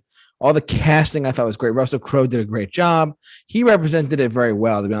agree with all the casting. I thought was great. Russell Crowe did a great job. He represented it very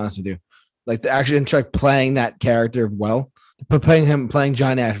well, to be honest with you. Like, to actually try playing that character well, playing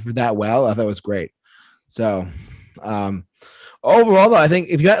John Nash for that well, I thought was great. So, overall, though, I think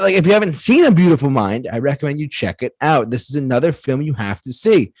if you haven't seen A Beautiful Mind, I recommend you check it out. This is another film you have to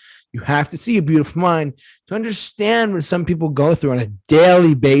see. You have to see A Beautiful Mind to understand what some people go through on a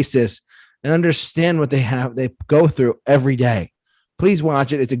daily basis and understand what they go through every day. Please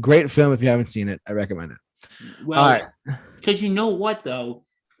watch it. It's a great film. If you haven't seen it, I recommend it. Well, because you know what, though?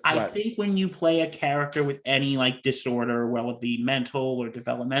 I think when you play a character with any like disorder, well, it be mental or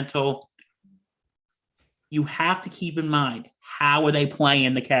developmental, you have to keep in mind, how are they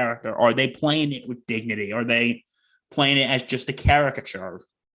playing the character? Are they playing it with dignity? Are they playing it as just a caricature?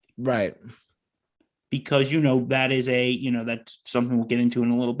 Right. Because, that is that's something we'll get into in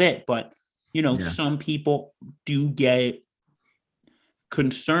a little bit. But, some people do get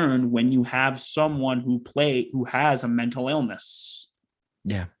concerned when you have someone who has a mental illness.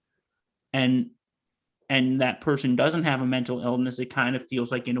 Yeah. And that person doesn't have a mental illness. It kind of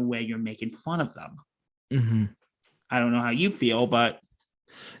feels like, in a way, you're making fun of them. Mm-hmm. I don't know how you feel, but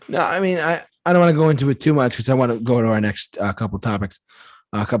no, I mean, I don't want to go into it too much because I want to go to our next couple topics,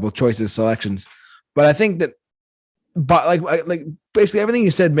 a couple of choices, selections. But I think that, but like basically everything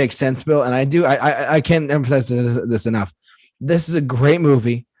you said makes sense, Bill. And I can't emphasize this enough. This is a great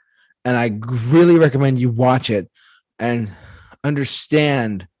movie, and I really recommend you watch it and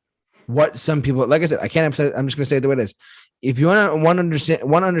understand what some people, like I said, I can't emphasize. I'm just going to say it the way it is. If you want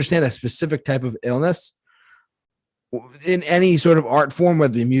to understand a specific type of illness in any sort of art form,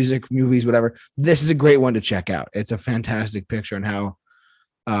 whether it be music, movies, whatever, this is a great one to check out. It's a fantastic picture on how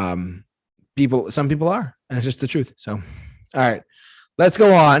some people are, and it's just the truth. So, all right, let's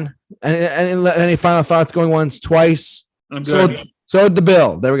go on. And any final thoughts? Going once, twice. So the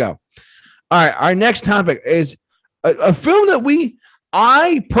bill. There we go. All right, our next topic is a film that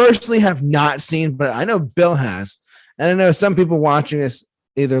I personally have not seen, but I know Bill has, and I know some people watching this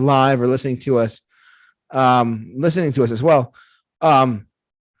either live or listening to us as well,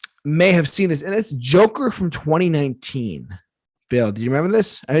 may have seen this, and it's Joker from 2019. Bill, do you remember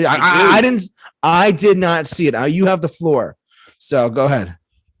this? I did not see it. You have the floor, so go ahead.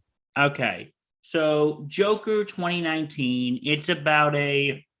 Okay, so Joker 2019.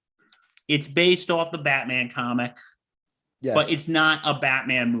 It's based off the Batman comic, yes, but it's not a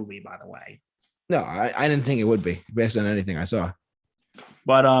Batman movie, by the way. No, I didn't think it would be based on anything I saw.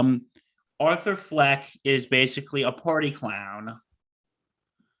 But Arthur Fleck is basically a party clown,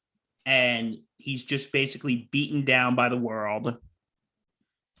 and he's just basically beaten down by the world.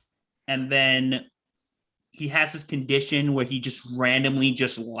 And then he has this condition where he just randomly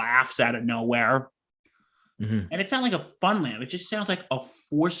just laughs out of nowhere. Mhm. And it's not like a fun laugh. It just sounds like a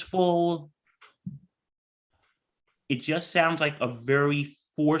forceful. It just sounds like a very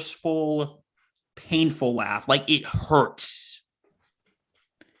forceful, painful laugh. Like it hurts.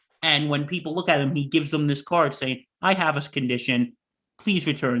 And when people look at him, he gives them this card saying, I have a condition. Please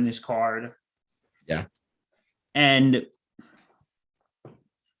return this card. Yeah. And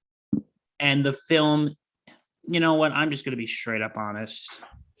the film, you know what? I'm just going to be straight up honest.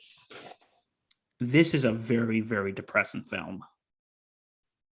 This is a very, very depressing film.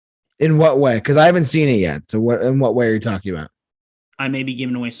 In what way? Because I haven't seen it yet. So in what way are you talking about? I may be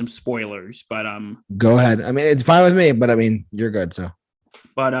giving away some spoilers, but Go ahead. I mean, it's fine with me, but I mean, you're good. So,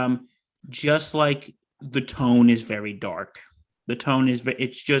 but just like the tone is very dark. The tone is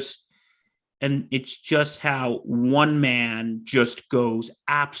it's just how one man just goes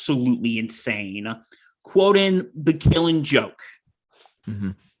absolutely insane. Quoting The Killing Joke.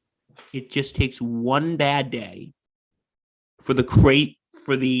 mm-hmm. It just takes one bad day for the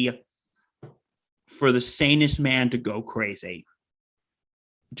sanest man to go crazy.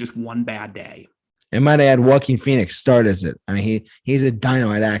 Just one bad day. It might add Joaquin Phoenix starred as it. I mean, he's a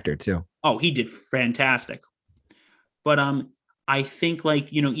dynamite actor too. Oh, he did fantastic. But I think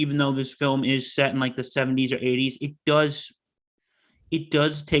even though this film is set in like the 70s or 80s, it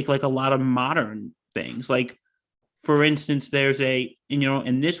does take like a lot of modern things. Like, for instance, there's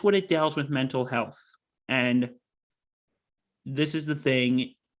and this what it deals with mental health. And this is the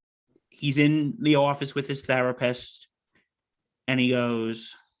thing. He's in the office with his therapist, and he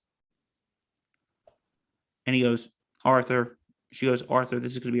goes, Arthur, she goes, Arthur,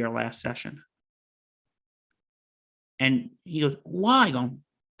 this is going to be our last session. And he goes, why?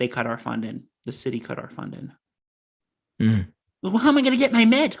 They cut our funding. The city cut our funding. Mm. Well, how am I going to get my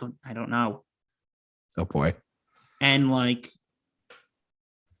meds? I don't know. Oh boy. And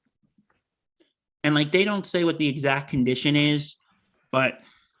they don't say what the exact condition is, but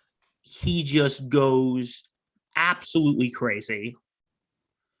he just goes absolutely crazy.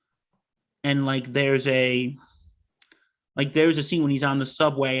 And there's a scene when he's on the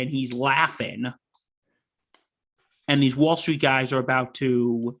subway and he's laughing, and these Wall Street guys are about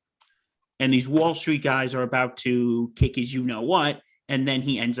to kick his you know what, and then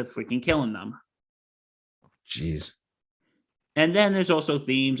he ends up freaking killing them. Jeez. And then there's also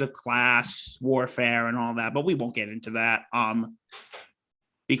themes of class warfare and all that, but we won't get into that.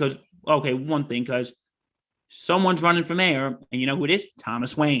 Because someone's running for mayor, and you know who it is?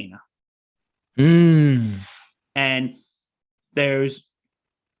 Thomas Wayne. Mm. And there's,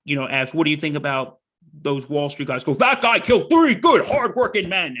 asked, what do you think about those Wall Street guys? Go, that guy killed 3 good, hardworking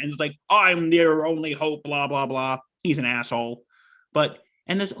men. And it's like, I'm their only hope, blah, blah, blah. He's an asshole.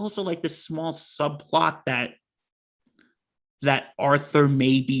 And there's also this small subplot that Arthur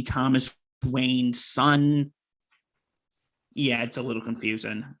may be Thomas Wayne's son. Yeah, it's a little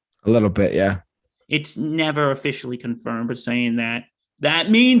confusing. A little bit, yeah. It's never officially confirmed, but saying that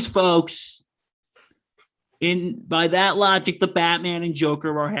means, folks, by that logic, the Batman and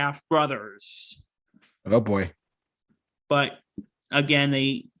Joker are half brothers. Oh boy. But again,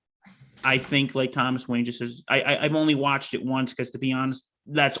 I think Thomas Wayne just says, I've only watched it once because, to be honest,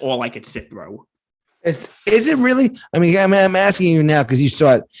 that's all I could sit through. Is it really? I mean, I'm asking you now because you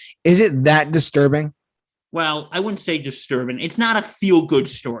saw it. Is it that disturbing? Well, I wouldn't say disturbing. It's not a feel-good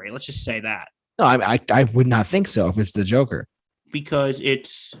story. Let's just say that. No, I would not think so if it's the Joker. Because you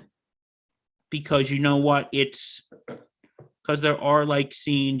know what? Because there are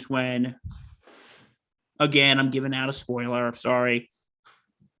scenes when, again, I'm giving out a spoiler. I'm sorry.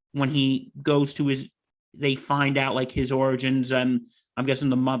 When he goes to they find out his origins, and I'm guessing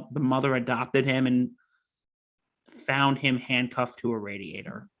the mother adopted him and found him handcuffed to a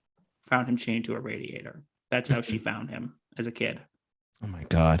radiator, found him chained to a radiator. That's how she found him as a kid. Oh my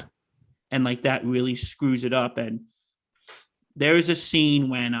God. And that really screws it up. And there is a scene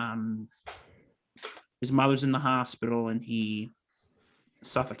when his mother's in the hospital and he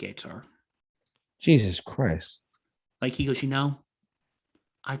suffocates her. Jesus Christ. He goes,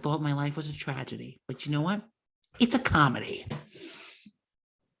 I thought my life was a tragedy, but you know what? It's a comedy.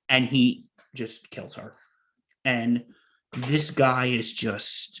 And he just kills her. And this guy is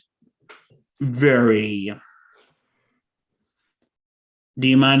just very... Do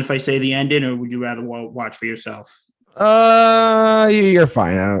you mind if I say the ending, or would you rather watch for yourself? You're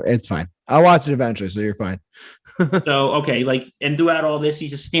fine. It's fine. I'll watch it eventually, so you're fine. So, okay, and throughout all this,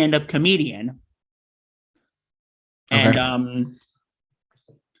 he's a stand-up comedian. And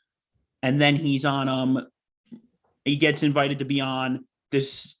And then he's on he gets invited to be on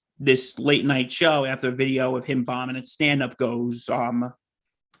this late night show after a video of him bombing at stand-up goes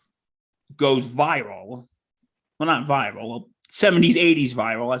viral. Well, not viral, 70s, 80s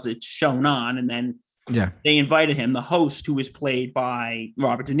viral as it's shown on. And then they invited him, the host, who was played by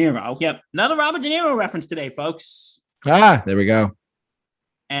Robert De Niro. Yep, another Robert De Niro reference today, folks. There we go.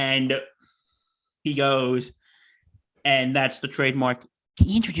 And he goes, and that's the trademark. Can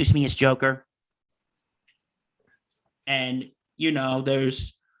you introduce me as Joker? And,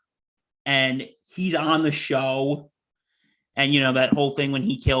 and he's on the show. And, that whole thing when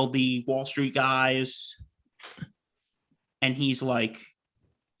he killed the Wall Street guys. And he's like,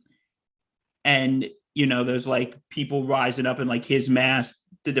 and, there's like people rising up in like his mask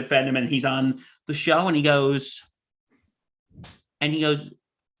to defend him. And he's on the show and he goes, and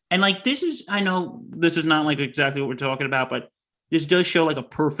like, I know this is not like exactly what we're talking about, but this does show like a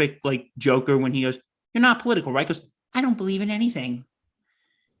perfect like Joker when he goes, "You're not political, right?" Because I don't believe in anything,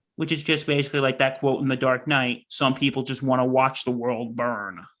 which is just basically like that quote in The Dark Knight. Some people just want to watch the world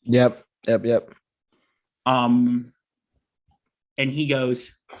burn. Yep. And he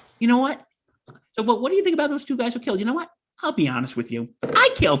goes, "You know what? So what do you think about those two guys who killed? You know what? I'll be honest with you. I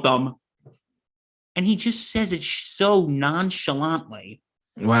killed them." And he just says it so nonchalantly.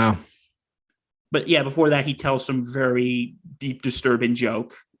 Wow. But yeah, before that, he tells some very deep, disturbing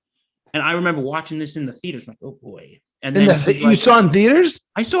joke. And I remember watching this in the theaters. I'm like, oh boy. And then you saw it in theaters?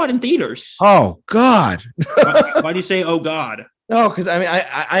 I saw it in theaters. Oh God. Why do you say, oh God? No, because I mean,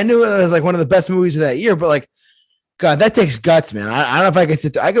 I knew it was like one of the best movies of that year, but like, God, that takes guts, man. I don't know if I could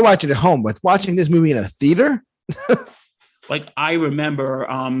sit there. I could watch it at home, but watching this movie in a theater. Like I remember,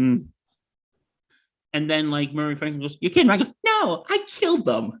 and then like Murray Franklin goes, "You're kidding, right?" I go, "No, I killed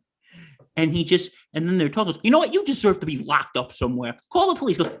them." And then they're talking, "You know what? You deserve to be locked up somewhere. Call the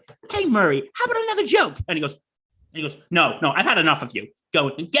police." He goes, "Hey, Murray, how about another joke?" And he goes, No, I've had enough of you. Go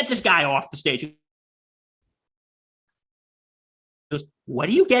and get this guy off the stage. He goes, "What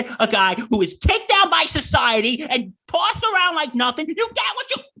do you get? A guy who is kicked down by society and tossed around like nothing. You get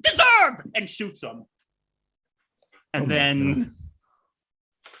what you deserve," and shoots him. And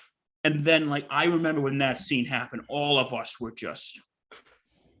then like I remember when that scene happened, all of us were just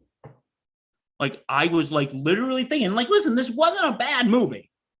like, I was like literally thinking, like, listen, this wasn't a bad movie.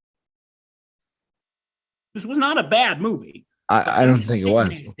 This was not a bad movie. I don't think it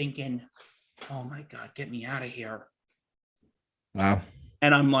was. Thinking, oh my God, get me out of here. Wow.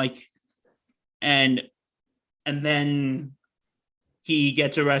 And I'm like, and then he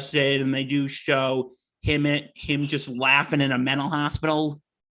gets arrested and they do show him just laughing in a mental hospital.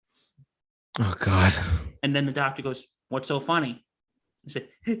 Oh God. And then the doctor goes, "What's so funny?" I said,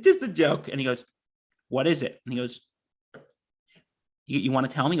 "Just a joke." And he goes, "What is it?" And he goes, you want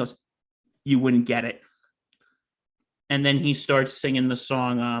to tell me? He goes, "You wouldn't get it." And then he starts singing the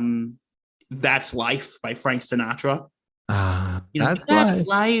song "That's Life" by Frank Sinatra. That's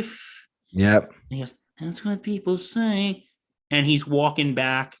life. Yep. And he goes, "That's what people say." And he's walking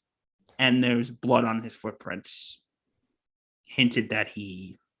back and there's blood on his footprints. Hinted that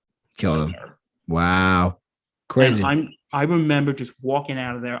he killed him. Wow. Crazy. And I remember just walking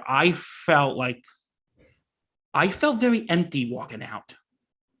out of there. I felt very empty walking out.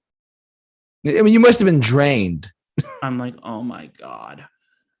 I mean, you must have been drained. I'm like, oh my God.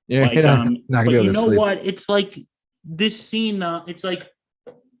 Yeah, like, not gonna be able to you know sleep. what? It's like this scene. It's like,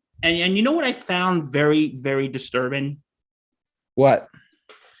 and you know what I found very, very disturbing? What?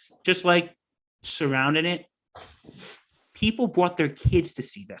 Just like surrounding it, people brought their kids to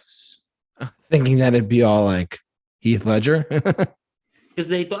see this, thinking that it'd be all like Heath Ledger. Because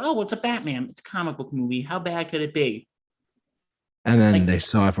they thought, oh, it's a Batman. It's a comic book movie. How bad could it be? And then they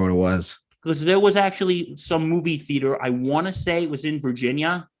saw it for what it was. Because there was actually some movie theater. I want to say it was in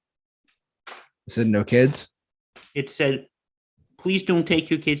Virginia. It said no kids. It said, "Please don't take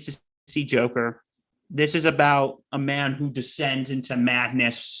your kids to see Joker. This is about a man who descends into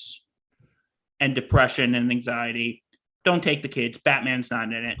madness and depression and anxiety. Don't take the kids. Batman's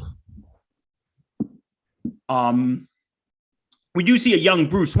not in it." We do see a young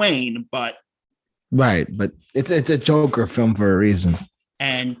Bruce Wayne, but right, but it's a Joker film for a reason.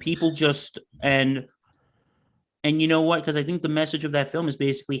 And people just and you know what? Because I think the message of that film is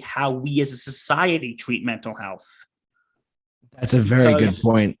basically how we as a society treat mental health. That's a very good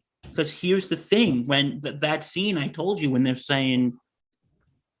point. Because here's the thing: when that scene I told you, when they're saying,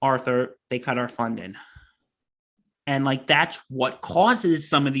 "Arthur, they cut our funding," and like that's what causes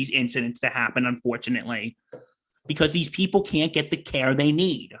some of these incidents to happen, unfortunately, because these people can't get the care they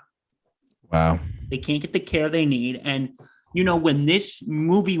need. Wow. They can't get the care they need, and when this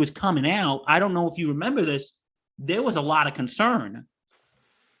movie was coming out, I don't know if you remember this, there was a lot of concern.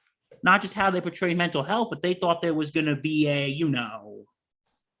 Not just how they portrayed mental health, but they thought there was going to be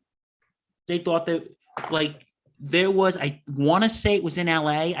they thought that, like, there was, I want to say it was in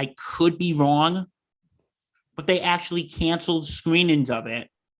LA. I could be wrong, but they actually canceled screenings of it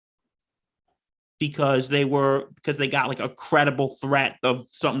because they got like a credible threat of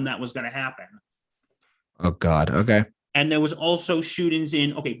something that was going to happen. Oh God. Okay. And there was also shootings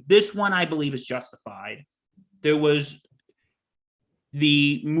this one I believe is justified. There was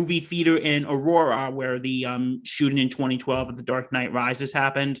the movie theater in Aurora where the shooting in 2012 of The Dark Knight Rises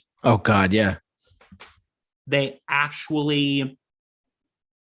happened. Oh God. Yeah. They actually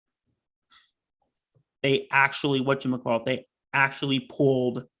whatchamacallit, they actually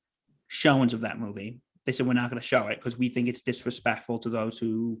pulled showings of that movie. They said, we're not going to show it because we think it's disrespectful to those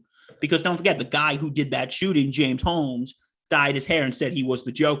because don't forget, the guy who did that shooting, James Holmes, dyed his hair and said he was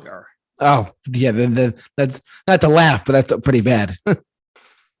the Joker. Oh yeah. That's not to laugh, but that's pretty bad.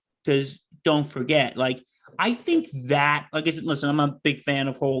 Because don't forget, like, I think that, like, listen, I'm a big fan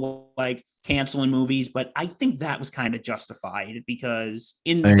of whole, like, canceling movies, but I think that was kind of justified because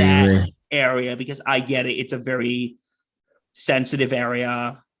in that area, because I get it, it's a very sensitive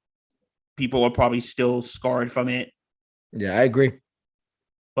area. People are probably still scarred from it. Yeah, I agree.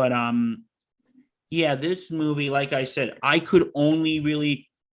 But yeah, this movie, like I said, I could only really,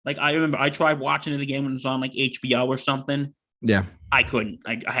 like, I remember I tried watching it again when it was on like HBO or something. Yeah, I couldn't.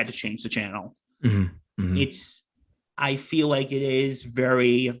 I had to change the channel. Mm-hmm. Mm-hmm. I feel like it is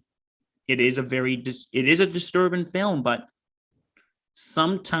a disturbing film, but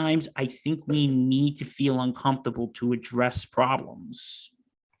sometimes I think we need to feel uncomfortable to address problems.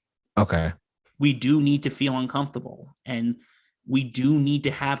 Okay. We do need to feel uncomfortable, and we do need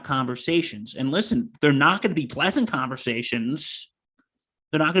to have conversations. And listen, they're not going to be pleasant conversations.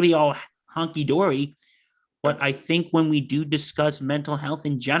 They're not going to be all hunky-dory. But I think when we do discuss mental health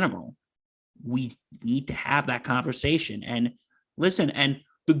in general, we need to have that conversation. And listen, and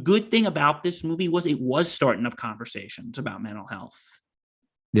the good thing about this movie was it was starting up conversations about mental health.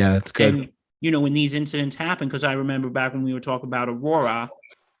 Yeah, that's good. And, when these incidents happen, because I remember back when we were talking about Aurora,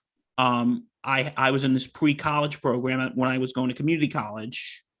 I was in this pre-college program when I was going to community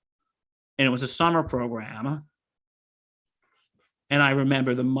college, and it was a summer program. And I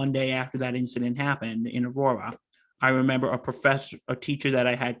remember the Monday after that incident happened in Aurora, I remember a teacher that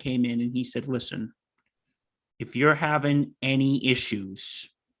I had came in and he said, listen, if you're having any issues,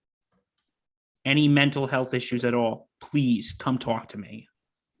 any mental health issues at all, please come talk to me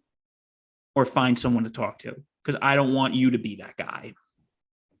or find someone to talk to, because I don't want you to be that guy.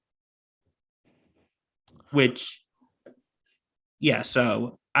 Which, yeah,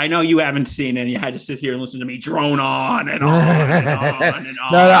 so I know you haven't seen it and you had to sit here and listen to me drone on and on and on and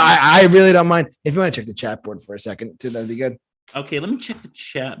on. No, I really don't mind. If you want to check the chat board for a second, too, that'd be good. Okay, let me check the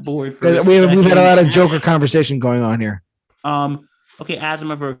chat board for we've had a lot of Joker conversation going on here. Okay,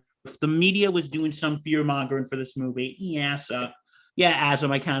 Asim, the media was doing some fear mongering for this movie. Yes,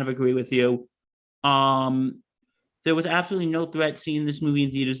 Asim, I kind of agree with you. There was absolutely no threat seeing this movie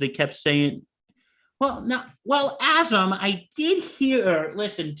in theaters. They kept saying, Asim, I did hear,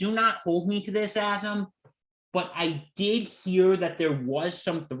 listen, do not hold me to this, Asim, but I did hear that there was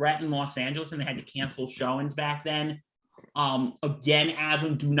some threat in Los Angeles and they had to cancel showings back then. Again,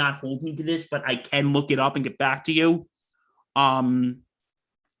 Asim, do not hold me to this, but I can look it up and get back to you. I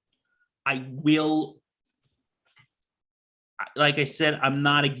will, like I said, I'm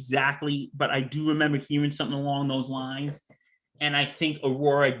not exactly, but I do remember hearing something along those lines. And I think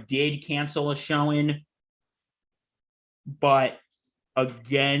Aurora did cancel a showing. But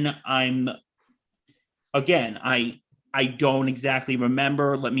again, I don't exactly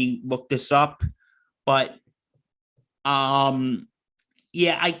remember. Let me look this up. But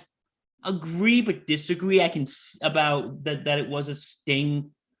yeah, I agree but disagree. I can about that it was a sting,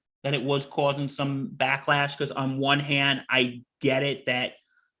 that it was causing some backlash, because on one hand, I get it that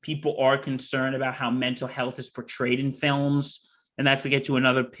people are concerned about how mental health is portrayed in films. And that's to get to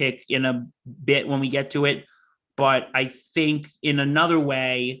another pick in a bit when we get to it. But I think in another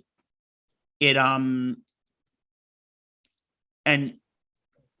way, it and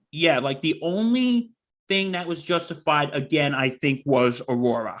yeah, like the only thing that was justified, again, I think was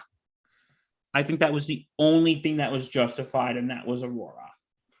Aurora. I think that was the only thing that was justified, and that was Aurora.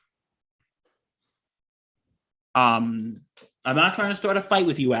 I'm not trying to start a fight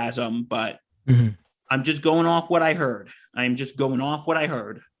with you, Asim, but I'm just going off what I heard.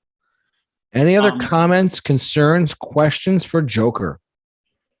 Any other comments, concerns, questions for Joker?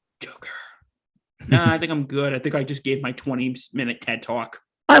 No, I think I'm good. I think I just gave my 20-minute TED talk.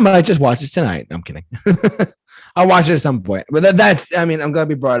 I might just watch it tonight. I'm kidding. I'll watch it at some point. But that's, I mean, I'm glad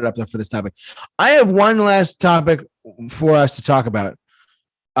we brought it up for this topic. I have one last topic for us to talk about.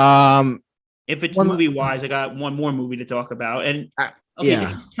 If it's One, movie wise, I got one more movie to talk about. And okay, this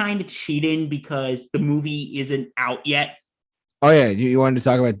yeah. is kind of cheating because the movie isn't out yet. Oh yeah, you wanted to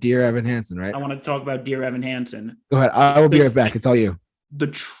talk about Dear Evan Hansen, right? I want to talk about Dear Evan Hansen. Go ahead. I will be Because right back. It's all you. the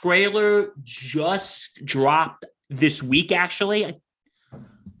trailer just dropped this week, actually.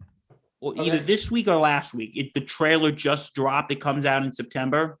 Well, either this week or last week. The trailer just dropped. It comes out in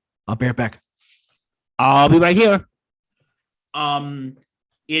September. I'll be right back. I'll be right here.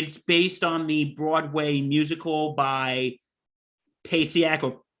 It's based on the Broadway musical by Pasiak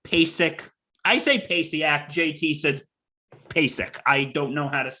or Pasek. I say Pasiak. JT says Pasek. I don't know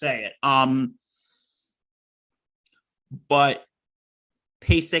how to say it. But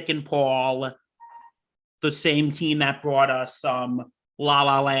Pasek and Paul, the same team that brought us La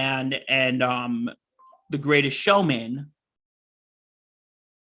La Land and The Greatest Showman.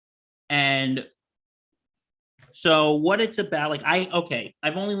 And so what it's about, like I've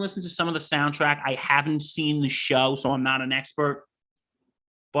only listened to some of the soundtrack. I haven't seen the show, so I'm not an expert.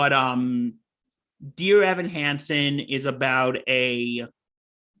 But Dear Evan Hansen is about a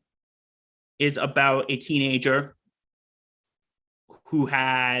teenager who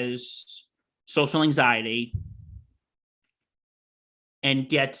has social anxiety and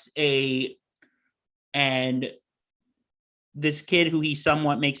this kid who he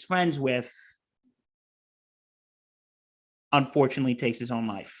somewhat makes friends with unfortunately takes his own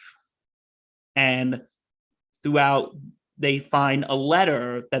life. And throughout, they find a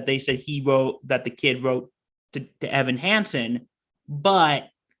letter that they said that the kid wrote to Evan Hansen, but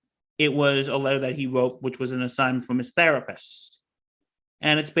it was a letter that he wrote, which was an assignment from his therapist.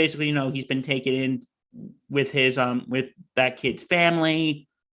 And it's basically, he's been taken in with his with that kid's family.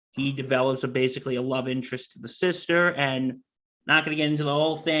 He develops basically a love interest to the sister, and not going to get into the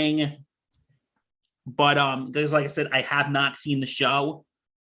whole thing. But because, like I said, I have not seen the show.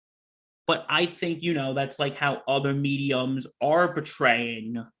 But I think, that's like how other mediums are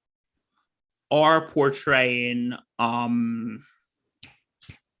portraying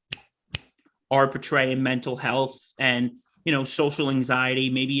mental health and, social anxiety.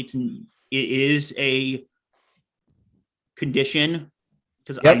 Maybe it is a condition,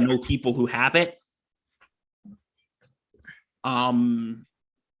 because I know people who have it. I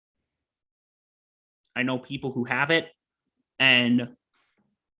know people who have it, and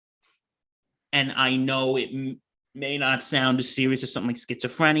I know it may not sound as serious as something like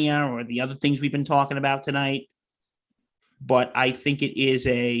schizophrenia or the other things we've been talking about tonight, but I think it is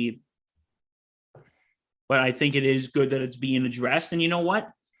good that it's being addressed. And you know what?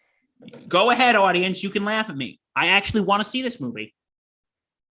 Go ahead, audience. You can laugh at me. I actually want to see this movie.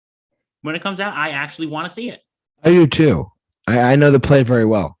 When it comes out, I actually want to see it. I do too. I know the play very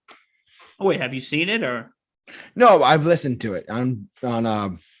well. Oh wait, have you seen it or? No, I've listened to it on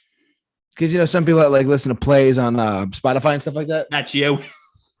because some people like listen to plays on Spotify and stuff like that. That's you.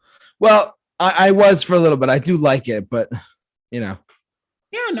 Well, I was for a little bit. I do like it, but Yeah,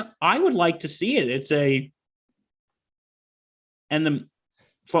 no, I would like to see it.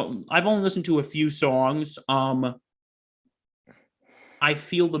 I've only listened to a few songs. I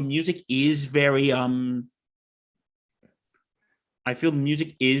feel the music is very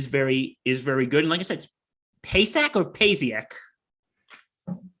good. And like I said, it's Pasak or Pasiak?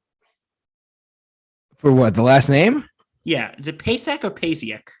 For what, the last name? Yeah, is it Pasak or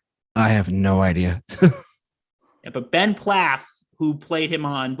Pasiak? I have no idea. Yeah, but Ben Platt, who played him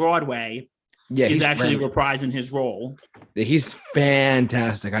on Broadway, is actually reprising his role. He's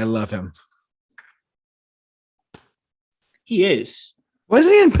fantastic. I love him. He is.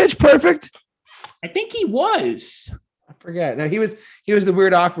 Wasn't he in Pitch Perfect? I think he was. I forget. No, he was the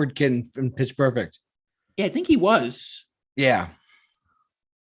weird, awkward kid in Pitch Perfect. Yeah, I think he was. Yeah.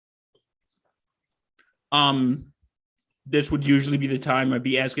 This would usually be the time I'd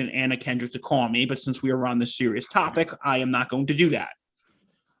be asking Anna Kendrick to call me, but since we are on this serious topic, I am not going to do that.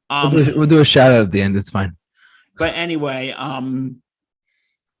 We'll do a shout out at the end. It's fine. But anyway,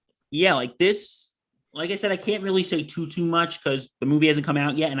 yeah, like this, like I said, I can't really say too much because the movie hasn't come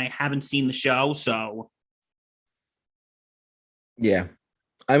out yet and I haven't seen the show. So yeah,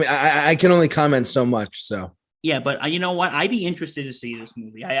 I mean, I can only comment so much. So yeah, but you know what? I'd be interested to see this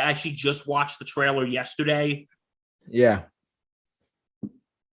movie. I actually just watched the trailer yesterday. Yeah.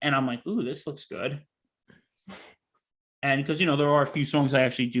 And I'm like, ooh, this looks good. And because, there are a few songs I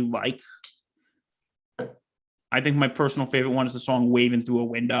actually do like. I think my personal favorite one is the song Waving Through a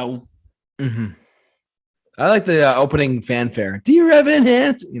Window. Mm-hmm. I like the opening fanfare. Dear Evan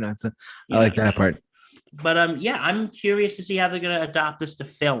Hans, I like that part. But yeah, I'm curious to see how they're gonna adopt this to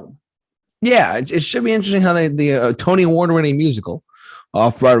film. Yeah, it should be interesting how the Tony Award-winning musical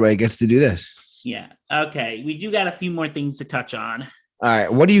off Broadway gets to do this. Yeah. Okay. We do got a few more things to touch on. All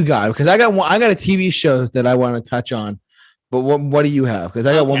right, what do you got? Because I got a TV show that I want to touch on, but what do you have? Because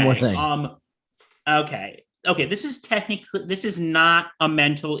I got one more thing. Okay. Okay. This is not a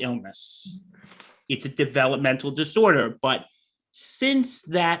mental illness. It's a developmental disorder. But since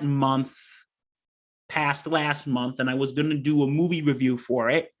that month passed last month, and I was going to do a movie review for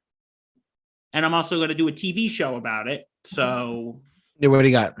it, and I'm also going to do a TV show about it. So, Yeah, what do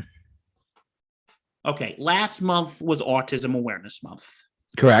you got? Okay, last month was Autism Awareness Month.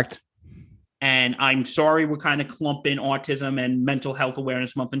 Correct. And I'm sorry we're kind of clumping autism and mental health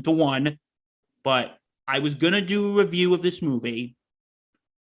awareness month into one, but I was going to do a review of this movie,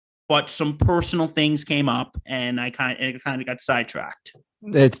 but some personal things came up and it kind of got sidetracked.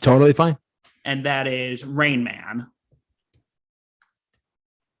 It's totally fine. And that is Rain Man.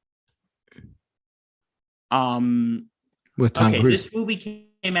 With Tom Cruise. This movie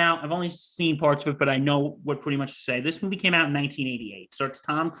came out. I've only seen parts of it, but I know what pretty much to say. This movie came out in 1988. So it's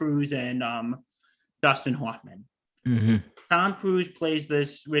Tom Cruise and Dustin Hoffman. Mm-hmm. Tom Cruise plays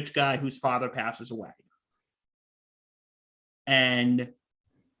this rich guy whose father passes away. And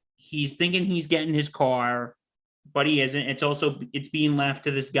he's thinking he's getting his car, but he isn't. It's being left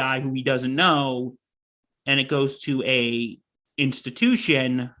to this guy who he doesn't know. And it goes to a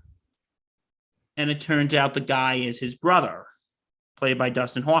institution. And it turns out the guy is his brother, played by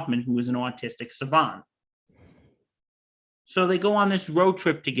Dustin Hoffman, who is an autistic savant. So they go on this road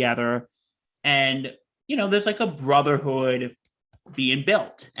trip together, and, there's like a brotherhood being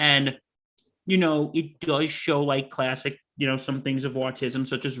built. And, it does show like classic, some things of autism,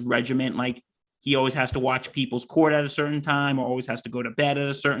 such as regiment, like he always has to watch people's court at a certain time or always has to go to bed at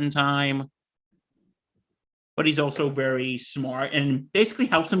a certain time. But he's also very smart and basically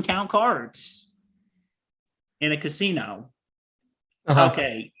helps him count cards in a casino. Uh-huh.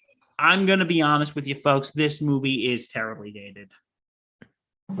 Okay, I'm going to be honest with you, folks. This movie is terribly dated.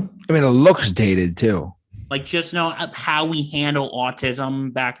 I mean, it looks dated, too. Like, just know how we handle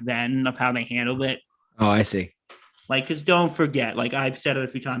autism back then, of how they handled it. Oh, I see. Like, because don't forget, like I've said it a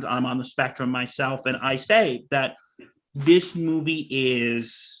few times, I'm on the spectrum myself, and I say that this movie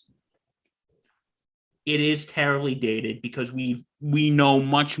is terribly dated because we know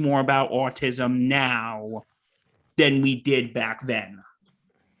much more about autism now than we did back then.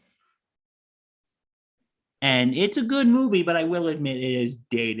 And it's a good movie, but I will admit it is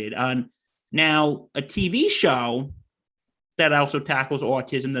dated. Now, a TV show that also tackles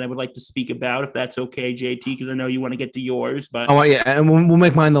autism that I would like to speak about, if that's okay, JT, because I know you want to get to yours. But yeah, and we'll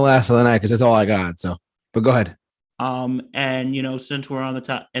make mine the last of the night because that's all I got. So, but go ahead. And since we're on the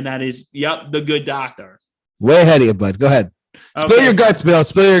top, and that is, The Good Doctor. Way ahead of you, bud. Go ahead. Spill your guts, Bill.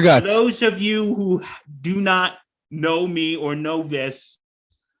 Spill your guts. For those of you who do not know me or know this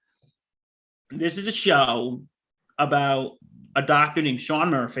is a show about a doctor named Sean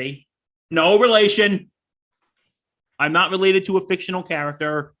Murphy. No relation. I'm not related to a fictional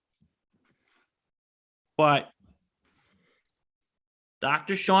character. But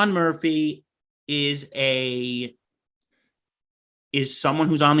Dr. Sean Murphy is someone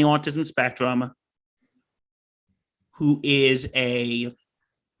who's on the autism spectrum, who is a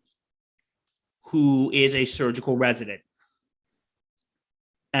surgical resident.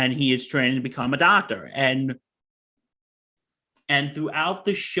 And he is trained to become a doctor. And throughout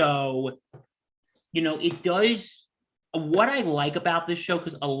the show, it does what I like about this show,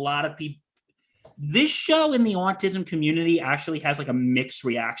 because a lot of people, this show in the autism community actually has like a mixed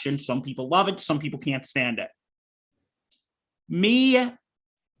reaction. Some people love it. Some people can't stand it. Me,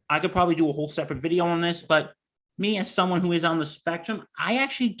 I could probably do a whole separate video on this, but me as someone who is on the spectrum, I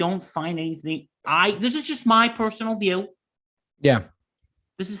actually don't find anything. This is just my personal view. Yeah.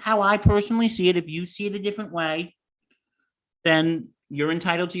 This is how I personally see it. If you see it a different way, then you're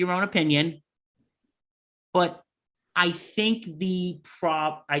entitled to your own opinion. But I think like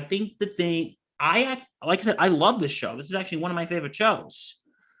I said, I love this show. This is actually one of my favorite shows.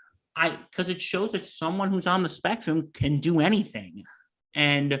 Because it shows that someone who's on the spectrum can do anything.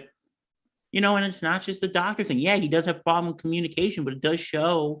 And, and it's not just the doctor thing. Yeah, he does have problem with communication, but it does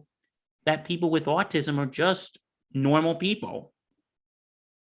show that people with autism are just normal people.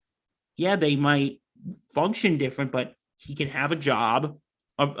 Yeah, they might function different, but he can have a job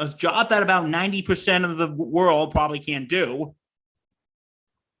that about 90% of the world probably can't do,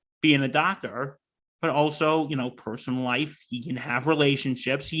 being a doctor, but also, personal life. He can have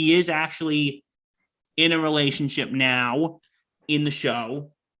relationships. He is actually in a relationship now in the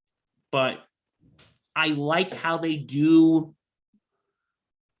show, but I like how they do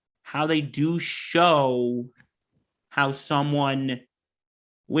show how someone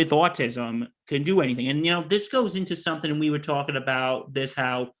with autism can do anything. And, this goes into something we were talking about this,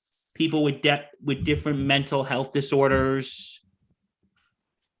 how people with different mental health disorders,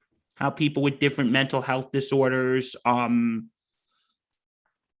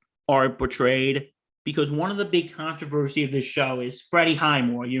 are portrayed. Because one of the big controversy of this show is Freddie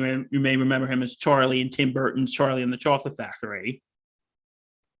Highmore. You may remember him as Charlie in Tim Burton's Charlie and the Chocolate Factory.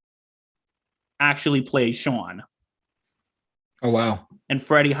 Actually plays Sean. Oh, wow. And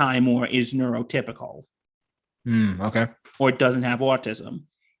Freddie Highmore is neurotypical. Okay. Or doesn't have autism.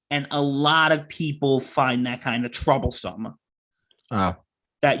 And a lot of people find that kind of troublesome. Oh.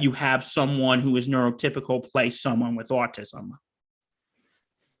 That you have someone who is neurotypical play someone with autism.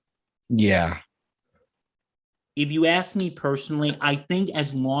 Yeah. If you ask me personally, I think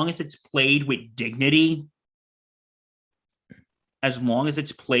as long as it's played with dignity,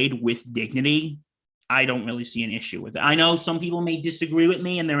 I don't really see an issue with it. I know some people may disagree with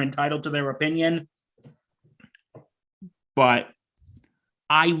me and they're entitled to their opinion, but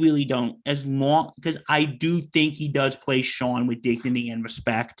I really don't. Because I do think he does play Sean with dignity and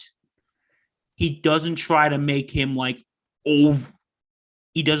respect. He doesn't try to make him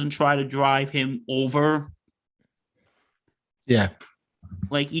he doesn't try to drive him over. Yeah.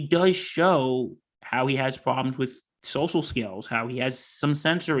 He does show how he has problems with social skills, how he has some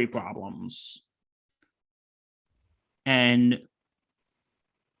sensory problems. And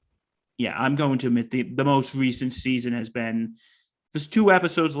yeah, I'm going to admit the most recent season has been, there's 2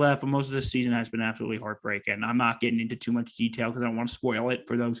 episodes left, but most of this season has been absolutely heartbreaking. I'm not getting into too much detail because I don't want to spoil it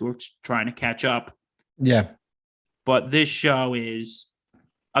for those who are trying to catch up. Yeah. But this show is,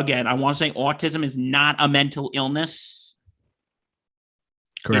 again, I want to say autism is not a mental illness.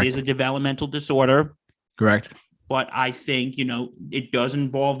 Correct. It is a developmental disorder. Correct. But I think, it does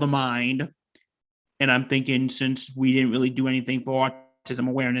involve the mind. And I'm thinking, since we didn't really do anything for Autism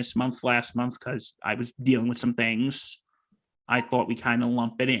Awareness Month last month because I was dealing with some things, I thought we kind of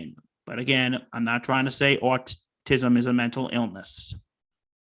lump it in. But again, I'm not trying to say autism is a mental illness.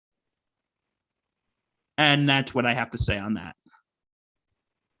 And that's what I have to say on that.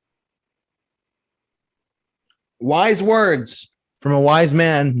 Wise words from a wise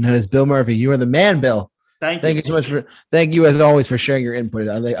man. That is Bill Murphy. You are the man, Bill. Thank you so much thank you as always for sharing your input.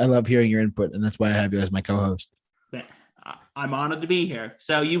 I love hearing your input, and that's why I have you as my co-host. I'm honored to be here.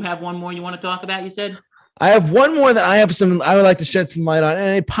 So you have one more you want to talk about, you said? I have one more that I would like to shed some light on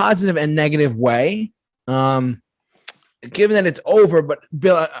in a positive and negative way. Given that it's over, but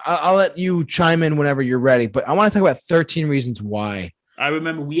Bill, I'll let you chime in whenever you're ready. But I want to talk about 13 Reasons Why. I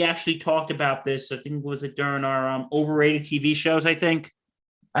remember we actually talked about this. I think was it during our overrated TV shows, I think.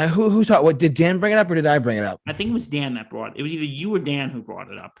 Who thought? What did Dan bring it up or did I bring it up? I think it was Dan that brought it. It was either you or Dan who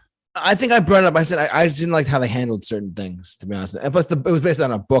brought it up. I think I brought it up. I said I just didn't like how they handled certain things, to be honest. And plus, it was based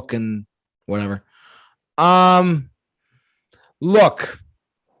on a book and whatever. Look,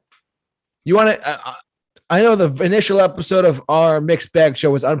 you want to? I know the initial episode of our Mixed Bag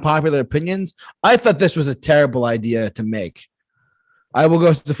show was unpopular opinions. I thought this was a terrible idea to make. I will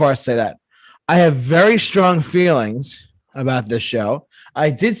go so far as to say that. I have very strong feelings about this show.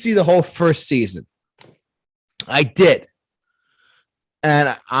 I did see the whole first season. I did.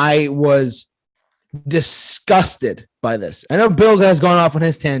 And I was disgusted by this. I know Bill has gone off on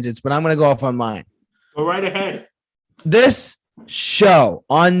his tangents, but I'm going to go off on mine. Go right ahead. This show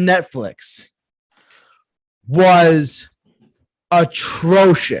on Netflix was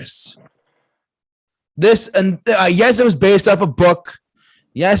atrocious. Yes, it was based off a book.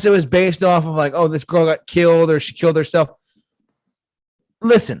 Yes, it was based off of this girl got killed or she killed herself.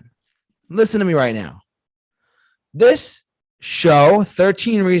 Listen to me right now. This show,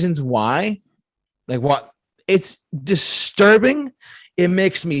 13 Reasons Why, it's disturbing. It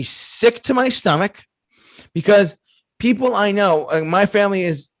makes me sick to my stomach because people I know, my family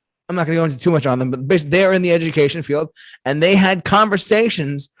is, I'm not going to go into too much on them, but basically they're in the education field and they had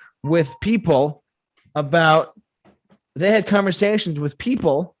conversations with people about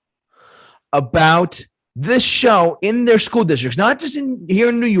this show in their school districts, not just here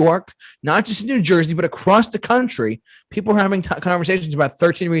in New York, not just in New Jersey, but across the country. People are having conversations about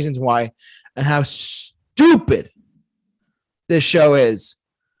 13 Reasons Why and how stupid this show is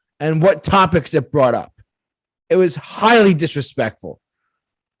and what topics it brought up. It was highly disrespectful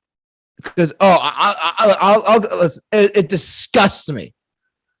because, it disgusts me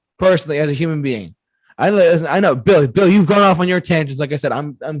personally as a human being. I know, Bill. Bill, you've gone off on your tangents. Like I said,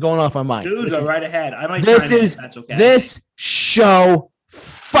 I'm going off on mine. Dude, go right ahead. I might This chime in is if that's okay. this show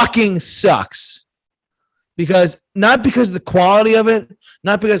fucking sucks because not because of the quality of it,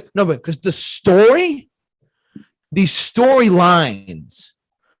 not because no, but because the storylines,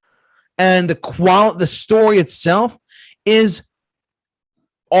 and the story itself is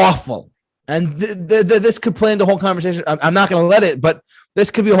awful. And this could play into the whole conversation. I'm not going to let it, but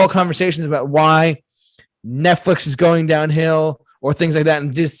this could be a whole conversation about why Netflix is going downhill or things like that.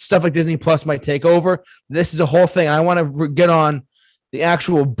 And this stuff like Disney Plus might take over. This is a whole thing. I want to get on the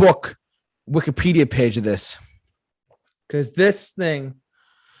actual book Wikipedia page of this because this thing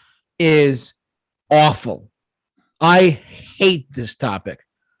is awful. I hate this topic.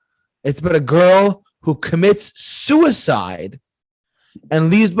 It's about a girl who commits suicide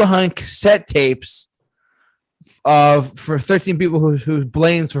and leaves behind cassette tapes for 13 people who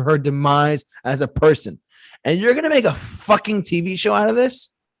blames for her demise as a person. And you're going to make a fucking TV show out of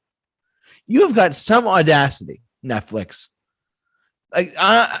this? You have got some audacity, Netflix. Like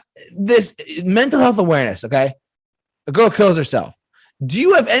this mental health awareness, okay? A girl kills herself. Do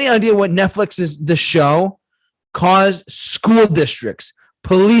you have any idea what Netflix's The Show caused school districts,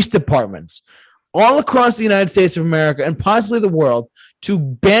 police departments, all across the United States of America and possibly the world to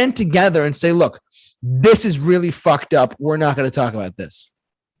band together and say, look, this is really fucked up. We're not going to talk about this.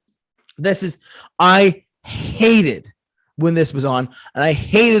 I hated when this was on, and I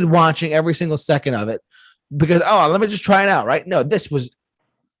hated watching every single second of it because, let me just try it out, right? No, this was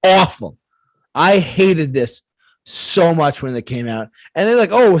awful. I hated this so much when it came out. And they're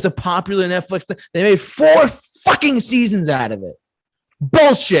like, oh, it's a popular Netflix thing. They made 4 fucking seasons out of it.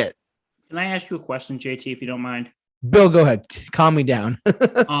 Bullshit. Can I ask you a question, JT, if you don't mind? Bill, go ahead. Calm me down.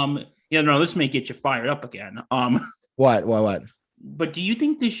 This may get you fired up again. What? But do you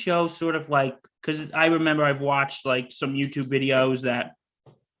think this show sort of like, because I remember I've watched like some YouTube videos that,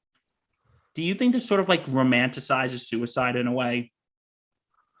 do you think this sort of like romanticizes suicide in a way?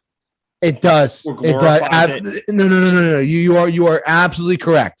 It does. It does. No. You are absolutely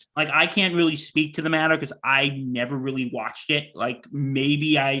correct. Like, I can't really speak to the matter because I never really watched it. Like,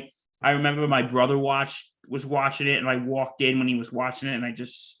 maybe I remember my brother was watching it, and I walked in when he was watching it, and I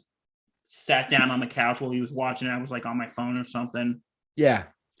just sat down on the couch while he was watching it. I was like on my phone or something. Yeah.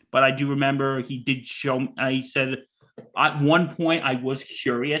 But I do remember he did show. I said at one point I was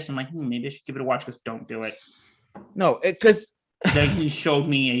curious. I'm like, maybe I should give it a watch. Because don't do it. No, because then he showed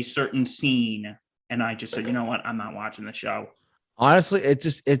me a certain scene, and I just said, you know what? I'm not watching the show. Honestly,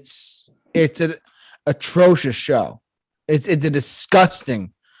 it's an atrocious show. It's a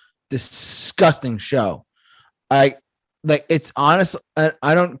disgusting show. It's honest.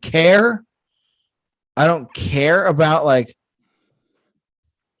 I don't care. I don't care about like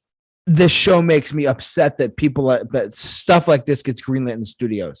this show makes me upset that that stuff like this gets greenlit in the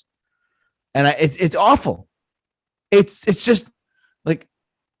studios, and it's awful. It's just like,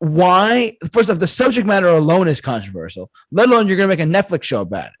 why? First off, the subject matter alone is controversial. Let alone you're gonna make a Netflix show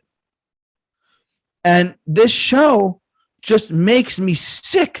about it. And this show just makes me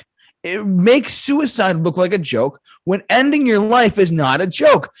sick. It makes suicide look like a joke when ending your life is not a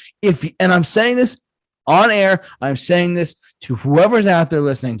joke. And I'm saying this on air, I'm saying this to whoever's out there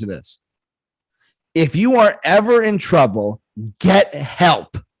listening to this. If you are ever in trouble, get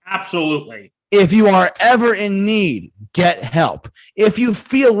help. Absolutely. If you are ever in need, get help. If you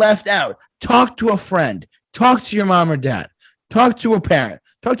feel left out, talk to a friend, talk to your mom or dad, talk to a parent,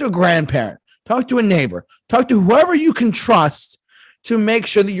 talk to a grandparent, talk to a neighbor, talk to whoever you can trust to make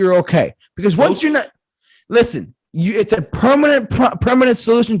sure that you're okay. Because once you're not, listen, it's a permanent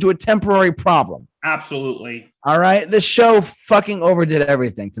solution to a temporary problem. Absolutely. All right. This show fucking overdid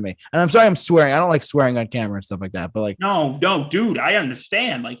everything to me. And I'm sorry I'm swearing. I don't like swearing on camera and stuff like that. But like, no, dude, I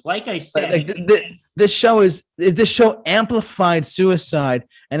understand. Like I said, this show amplified suicide,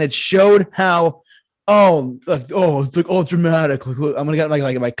 and it showed how it's like all dramatic. Like, look, I'm gonna get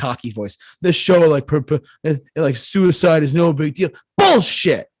like my cocky voice. This show like suicide is no big deal.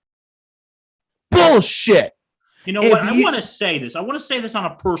 Bullshit. You know what? I want to say this. I want to say this on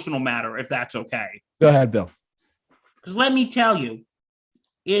a personal matter, if that's okay. Go ahead, Bill. Because let me tell you,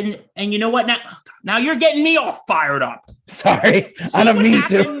 and you know what? Now you're getting me all fired up. Sorry, I don't mean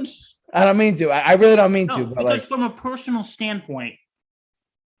to. I really don't mean to. But because from a personal standpoint,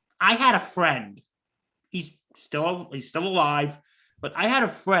 I had a friend. He's still alive, but I had a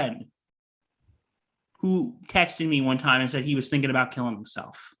friend who texted me one time and said he was thinking about killing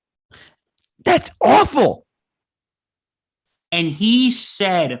himself. That's awful. And he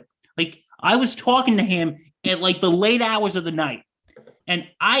said, like, I was talking to him at like the late hours of the night, And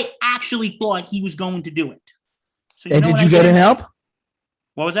I actually thought he was going to do it. So And did you get him help?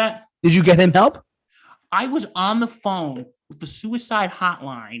 What was that? Did you get him help? I was on the phone with the suicide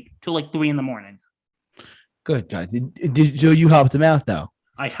hotline till like 3 a.m. Good, guys. So you helped him out, though?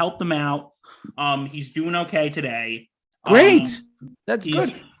 I helped him out. He's doing okay today. Great. That's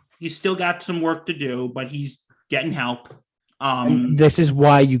good. He's still got some work to do, but he's getting help. This is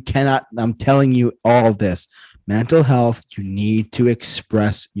why you cannot. I'm telling you all this. Mental health. You need to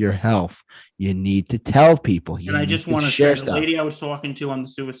express your health. You need to tell people. And I just want to share the lady I was talking to on the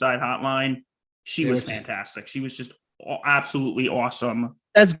suicide hotline. She was fantastic. She was just absolutely awesome.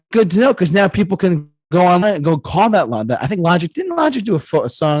 That's good to know because now people can go online and go call that line. I think Logic didn't Logic do a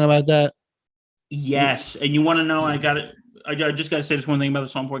song about that. Yes, and you want to know? I just got to say this one thing about the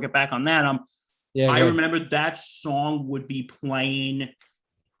song before I get back on that. I remember that song would be playing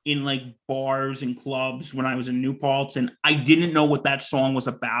in like bars and clubs when I was in New Paltz, and I didn't know what that song was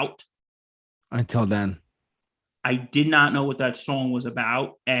about. Until then, I did not know what that song was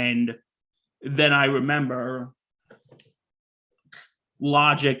about, and then I remember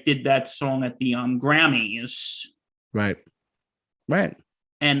Logic did that song at the Grammys. Right.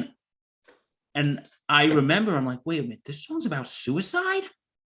 And I remember I'm like, wait a minute, this song's about suicide?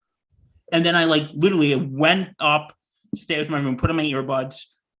 And then I like literally went upstairs in my room, put on my earbuds,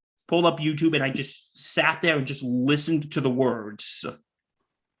 pulled up YouTube, and I just sat there and just listened to the words.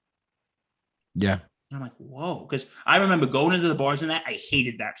 Yeah. And I'm like, whoa. Because I remember going into the bars and that, I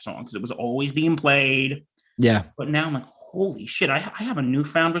hated that song because it was always being played. Yeah. But now I'm like, holy shit, I have a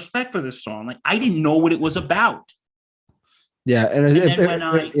newfound respect for this song. Like, I didn't know what it was about. Yeah. And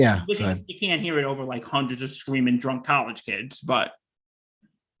then you can't hear it over like hundreds of screaming drunk college kids. But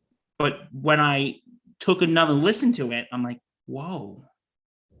when I took another listen to it, I'm like, whoa,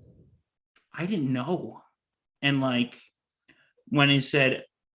 I didn't know. And like when he said,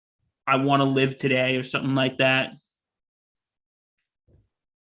 I want to live today or something like that.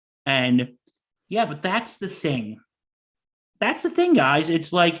 And yeah, but that's the thing. That's the thing, guys.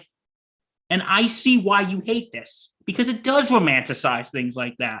 It's like, and I see why you hate this because it does romanticize things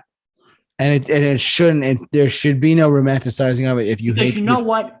like that. And it shouldn't. There should be no romanticizing of it. If you because hate, you know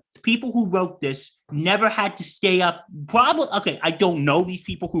what, the people who wrote this never had to stay up. Probably okay. I don't know these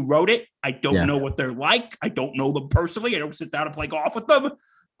people who wrote it. I don't know what they're like. I don't know them personally. I don't sit down and play golf with them.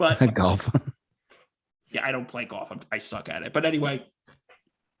 But golf. Yeah, I don't play golf. I suck at it. But anyway,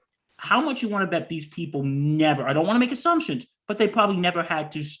 how much you want to bet these people never? I don't want to make assumptions, but they probably never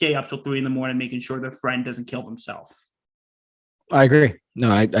had to stay up till 3 a.m. making sure their friend doesn't kill themselves. I agree.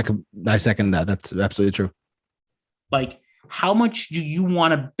 No, I second that. That's absolutely true. Like, how much do you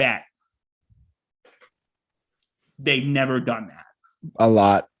want to bet they've never done that? A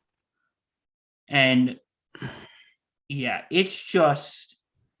lot. And yeah, it's just,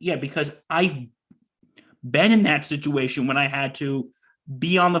 because I've been in that situation when I had to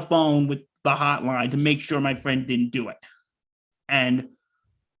be on the phone with the hotline to make sure my friend didn't do it. And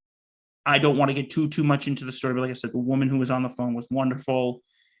I don't want to get too much into the story, but like I said, the woman who was on the phone was wonderful.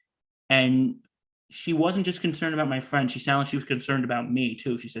 And she wasn't just concerned about my friend. She sounded like she was concerned about me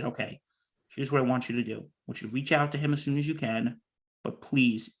too. She said, okay, here's what I want you to do. I want you to reach out to him as soon as you can, but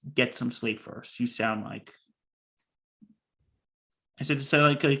please get some sleep first. You sound like, I said, so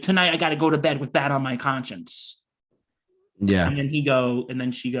like tonight I got to go to bed with that on my conscience. Yeah. And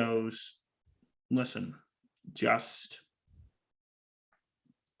then she goes, listen, just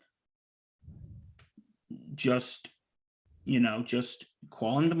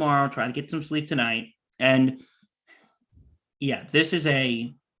call him tomorrow, try to get some sleep tonight. And yeah, this is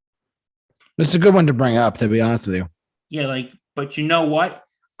a good one to bring up, to be honest with you. Yeah, but you know what?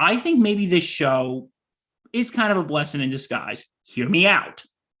 I think maybe this show is kind of a blessing in disguise. Hear me out.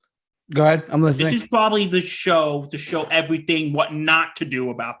 Go ahead. I'm listening. This is probably the show to show everything what not to do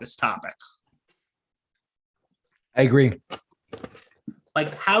about this topic. I agree.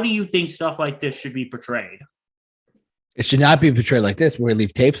 Like, how do you think stuff like this should be portrayed? It should not be portrayed like this, where we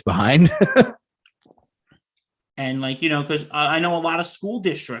leave tapes behind. And because I know a lot of school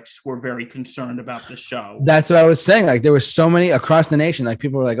districts were very concerned about this show. That's what I was saying. Like, there were so many across the nation. Like,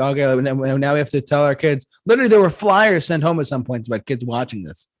 people were like, okay, now we have to tell our kids. Literally, there were flyers sent home at some points about kids watching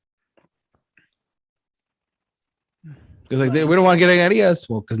this. Because we don't want to get any ideas.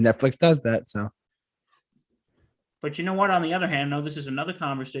 Well, because Netflix does that. So. But you know what? On the other hand, no, this is another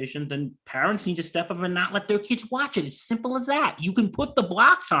conversation. Then parents need to step up and not let their kids watch it. It's simple as that. You can put the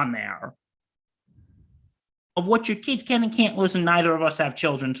blocks on there of what your kids can and can't listen. Neither of us have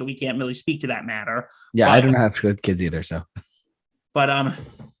children, so we can't really speak to that matter. Yeah, I don't have kids either. So, but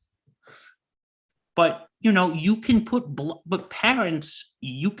you can but parents,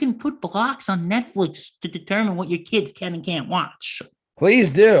 you can put blocks on Netflix to determine what your kids can and can't watch.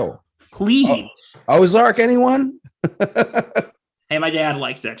 Please do. Please. Ozark, anyone? Hey, my dad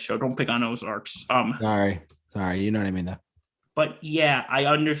likes that show. Don't pick on Ozarks. Sorry. You know what I mean, though. But yeah, I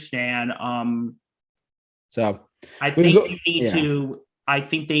understand. So I think you need to. I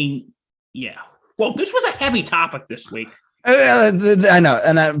think they. Yeah. Well, this was a heavy topic this week. I know,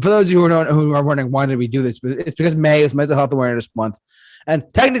 and for those of you who are wondering why did we do this, it's because May is Mental Health Awareness Month, and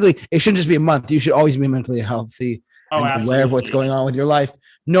technically it shouldn't just be a month. You should always be mentally healthy and aware of what's going on with your life,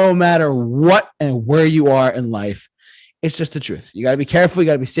 no matter what and where you are in life. It's just the truth. You got to be careful. You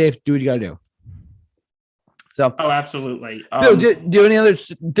got to be safe. Do what you got to do. So, absolutely. Bill, do you have any other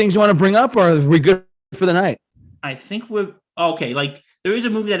things you want to bring up, or are we good for the night? I think we're okay. Like, there is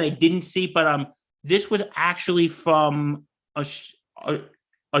a movie that I didn't see, but this was actually from a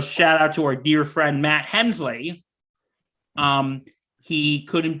shout out to our dear friend Matt Hemsley. He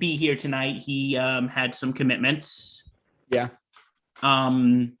couldn't be here tonight. He had some commitments. Yeah.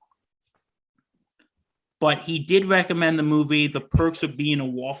 But he did recommend the movie The Perks of Being a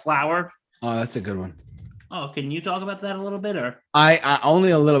Wallflower. Oh, that's a good one. Oh, can you talk about that a little bit, or? I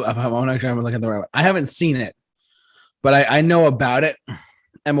only a little. I'm not trying to look at the right one. I haven't seen it, but I know about it.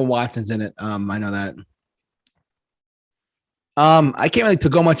 Emma Watson's in it. I know that. I can't really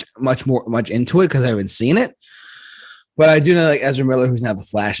go much into it because I haven't seen it, but I do know like Ezra Miller, who's now the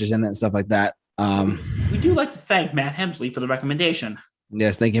Flash, is in it and stuff like that. We do like to thank Matt Hemsley for the recommendation.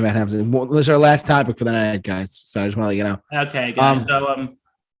 Yes, thank you, Matt Hemsley. Well, this is our last topic for the night, guys. So I just want to let you know. Okay, guys.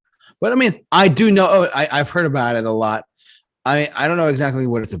 But I mean, I do know. I've heard about it a lot. I don't know exactly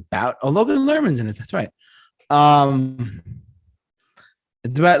what it's about. Oh, Logan Lerman's in it. That's right.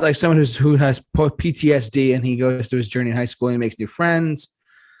 It's about like someone who has PTSD and he goes through his journey in high school and he makes new friends.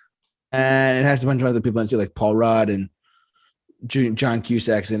 And it has a bunch of other people in it too, like Paul Rudd and John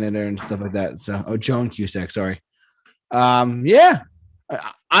Cusack's in it and stuff like that. So, Joan Cusack, sorry. Yeah.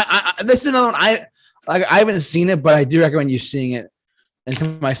 This is another one. I haven't seen it, but I do recommend you seeing it, and to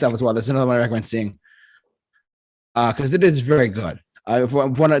myself as well. This is another one I recommend seeing, because it is very good. To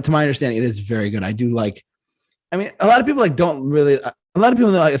my understanding, it is very good. I do like. I mean, a lot of people don't really. A lot of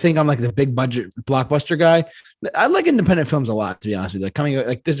people think I'm like the big budget blockbuster guy. I like independent films a lot, to be honest with you.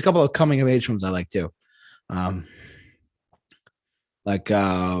 There's a couple of coming of age films I like too. Perks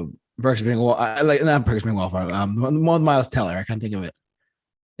of Being a Wall. I like not Perks of Being a Wallflower. The one with Miles Teller. I can't think of it.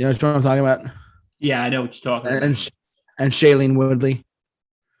 You know what I'm talking about? Yeah, I know what you're talking about. And Shailene Woodley.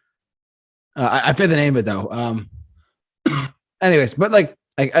 I forget the name of it though. Anyways, but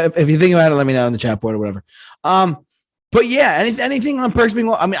if you think about it, let me know in the chat board or whatever. But yeah, anything on Perks of Being a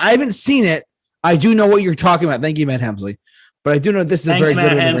Wallflower. I mean, I haven't seen it. I do know what you're talking about. Thank you, Matt Hemsley. But I do know this is a very good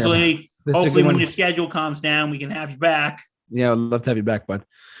one. Thank you, Matt Hemsley. Hopefully, when your schedule calms down, we can have you back. Yeah, I'd love to have you back, bud.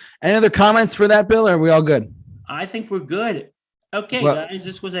 Any other comments for that, Bill? Or are we all good? I think we're good. Okay, guys,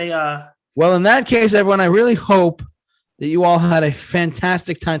 this was a. Well, in that case, everyone, I really hope that you all had a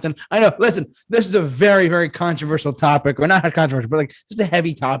fantastic time. I know. Listen, this is a very, very controversial topic, or not controversial, but just a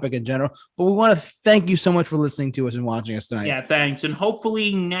heavy topic in general. But we want to thank you so much for listening to us and watching us tonight. Yeah, thanks. And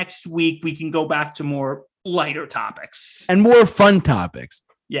hopefully next week we can go back to more lighter topics and more fun topics.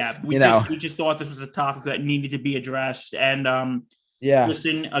 Yeah, we just thought this was a topic that needed to be addressed. And yeah,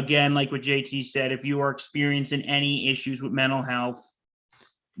 listen, again, like what JT said, if you are experiencing any issues with mental health,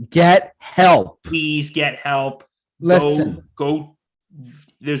 get help. Please get help. Listen. Go.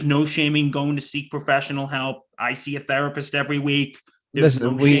 There's no shame in going to seek professional help. I see a therapist every week. There's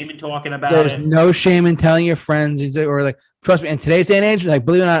no shame in talking about it. There's no shame in telling your friends, or trust me. In today's day and age,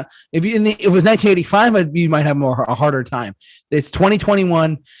 believe it or not, if it was 1985, you might have a harder time. It's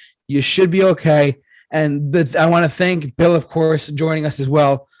 2021. You should be okay. And I want to thank Bill, of course, joining us as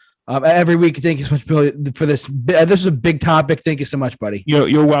well every week. Thank you so much, Bill, for this. This is a big topic. Thank you so much, buddy.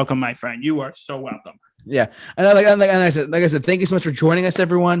 You're welcome, my friend. You are so welcome. Yeah, and like I said, thank you so much for joining us,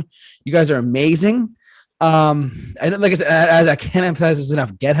 everyone. You guys are amazing. And like I said, as I can't emphasize this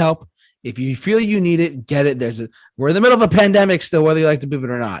enough, get help. If you feel you need it, get it. We're in the middle of a pandemic still, whether you like to believe it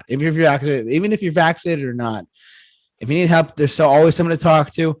or not. Even if you're vaccinated or not, if you need help, there's always someone to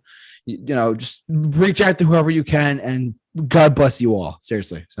talk to. Just reach out to whoever you can, and God bless you all.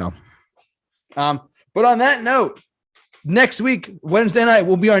 Seriously. So, but on that note, next week, Wednesday night,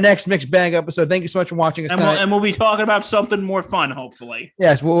 will be our next Mixed Bag episode. Thank you so much for watching us tonight. And we'll be talking about something more fun, hopefully.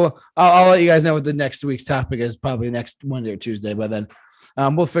 Yes, I'll let you guys know what the next week's topic is, probably next Monday or Tuesday. But then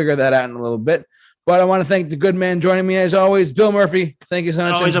we'll figure that out in a little bit. But I want to thank the good man joining me as always, Bill Murphy. Thank you so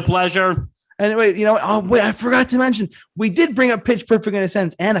much. Always a pleasure. And wait, I forgot to mention, we did bring up Pitch Perfect in a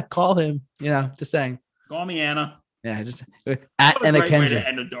sense and call him, just saying. Call me Anna. Yeah, just What at a Anna great way to Kendrick.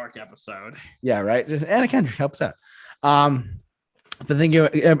 end a dark episode. Yeah, right. Anna Kendrick helps out. But thank you,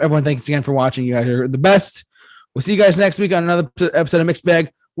 everyone. Thanks again for watching. You guys are the best. We'll see you guys next week on another episode of Mixed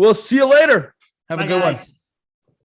Bag. We'll see you later. Have Bye, a good guys. one.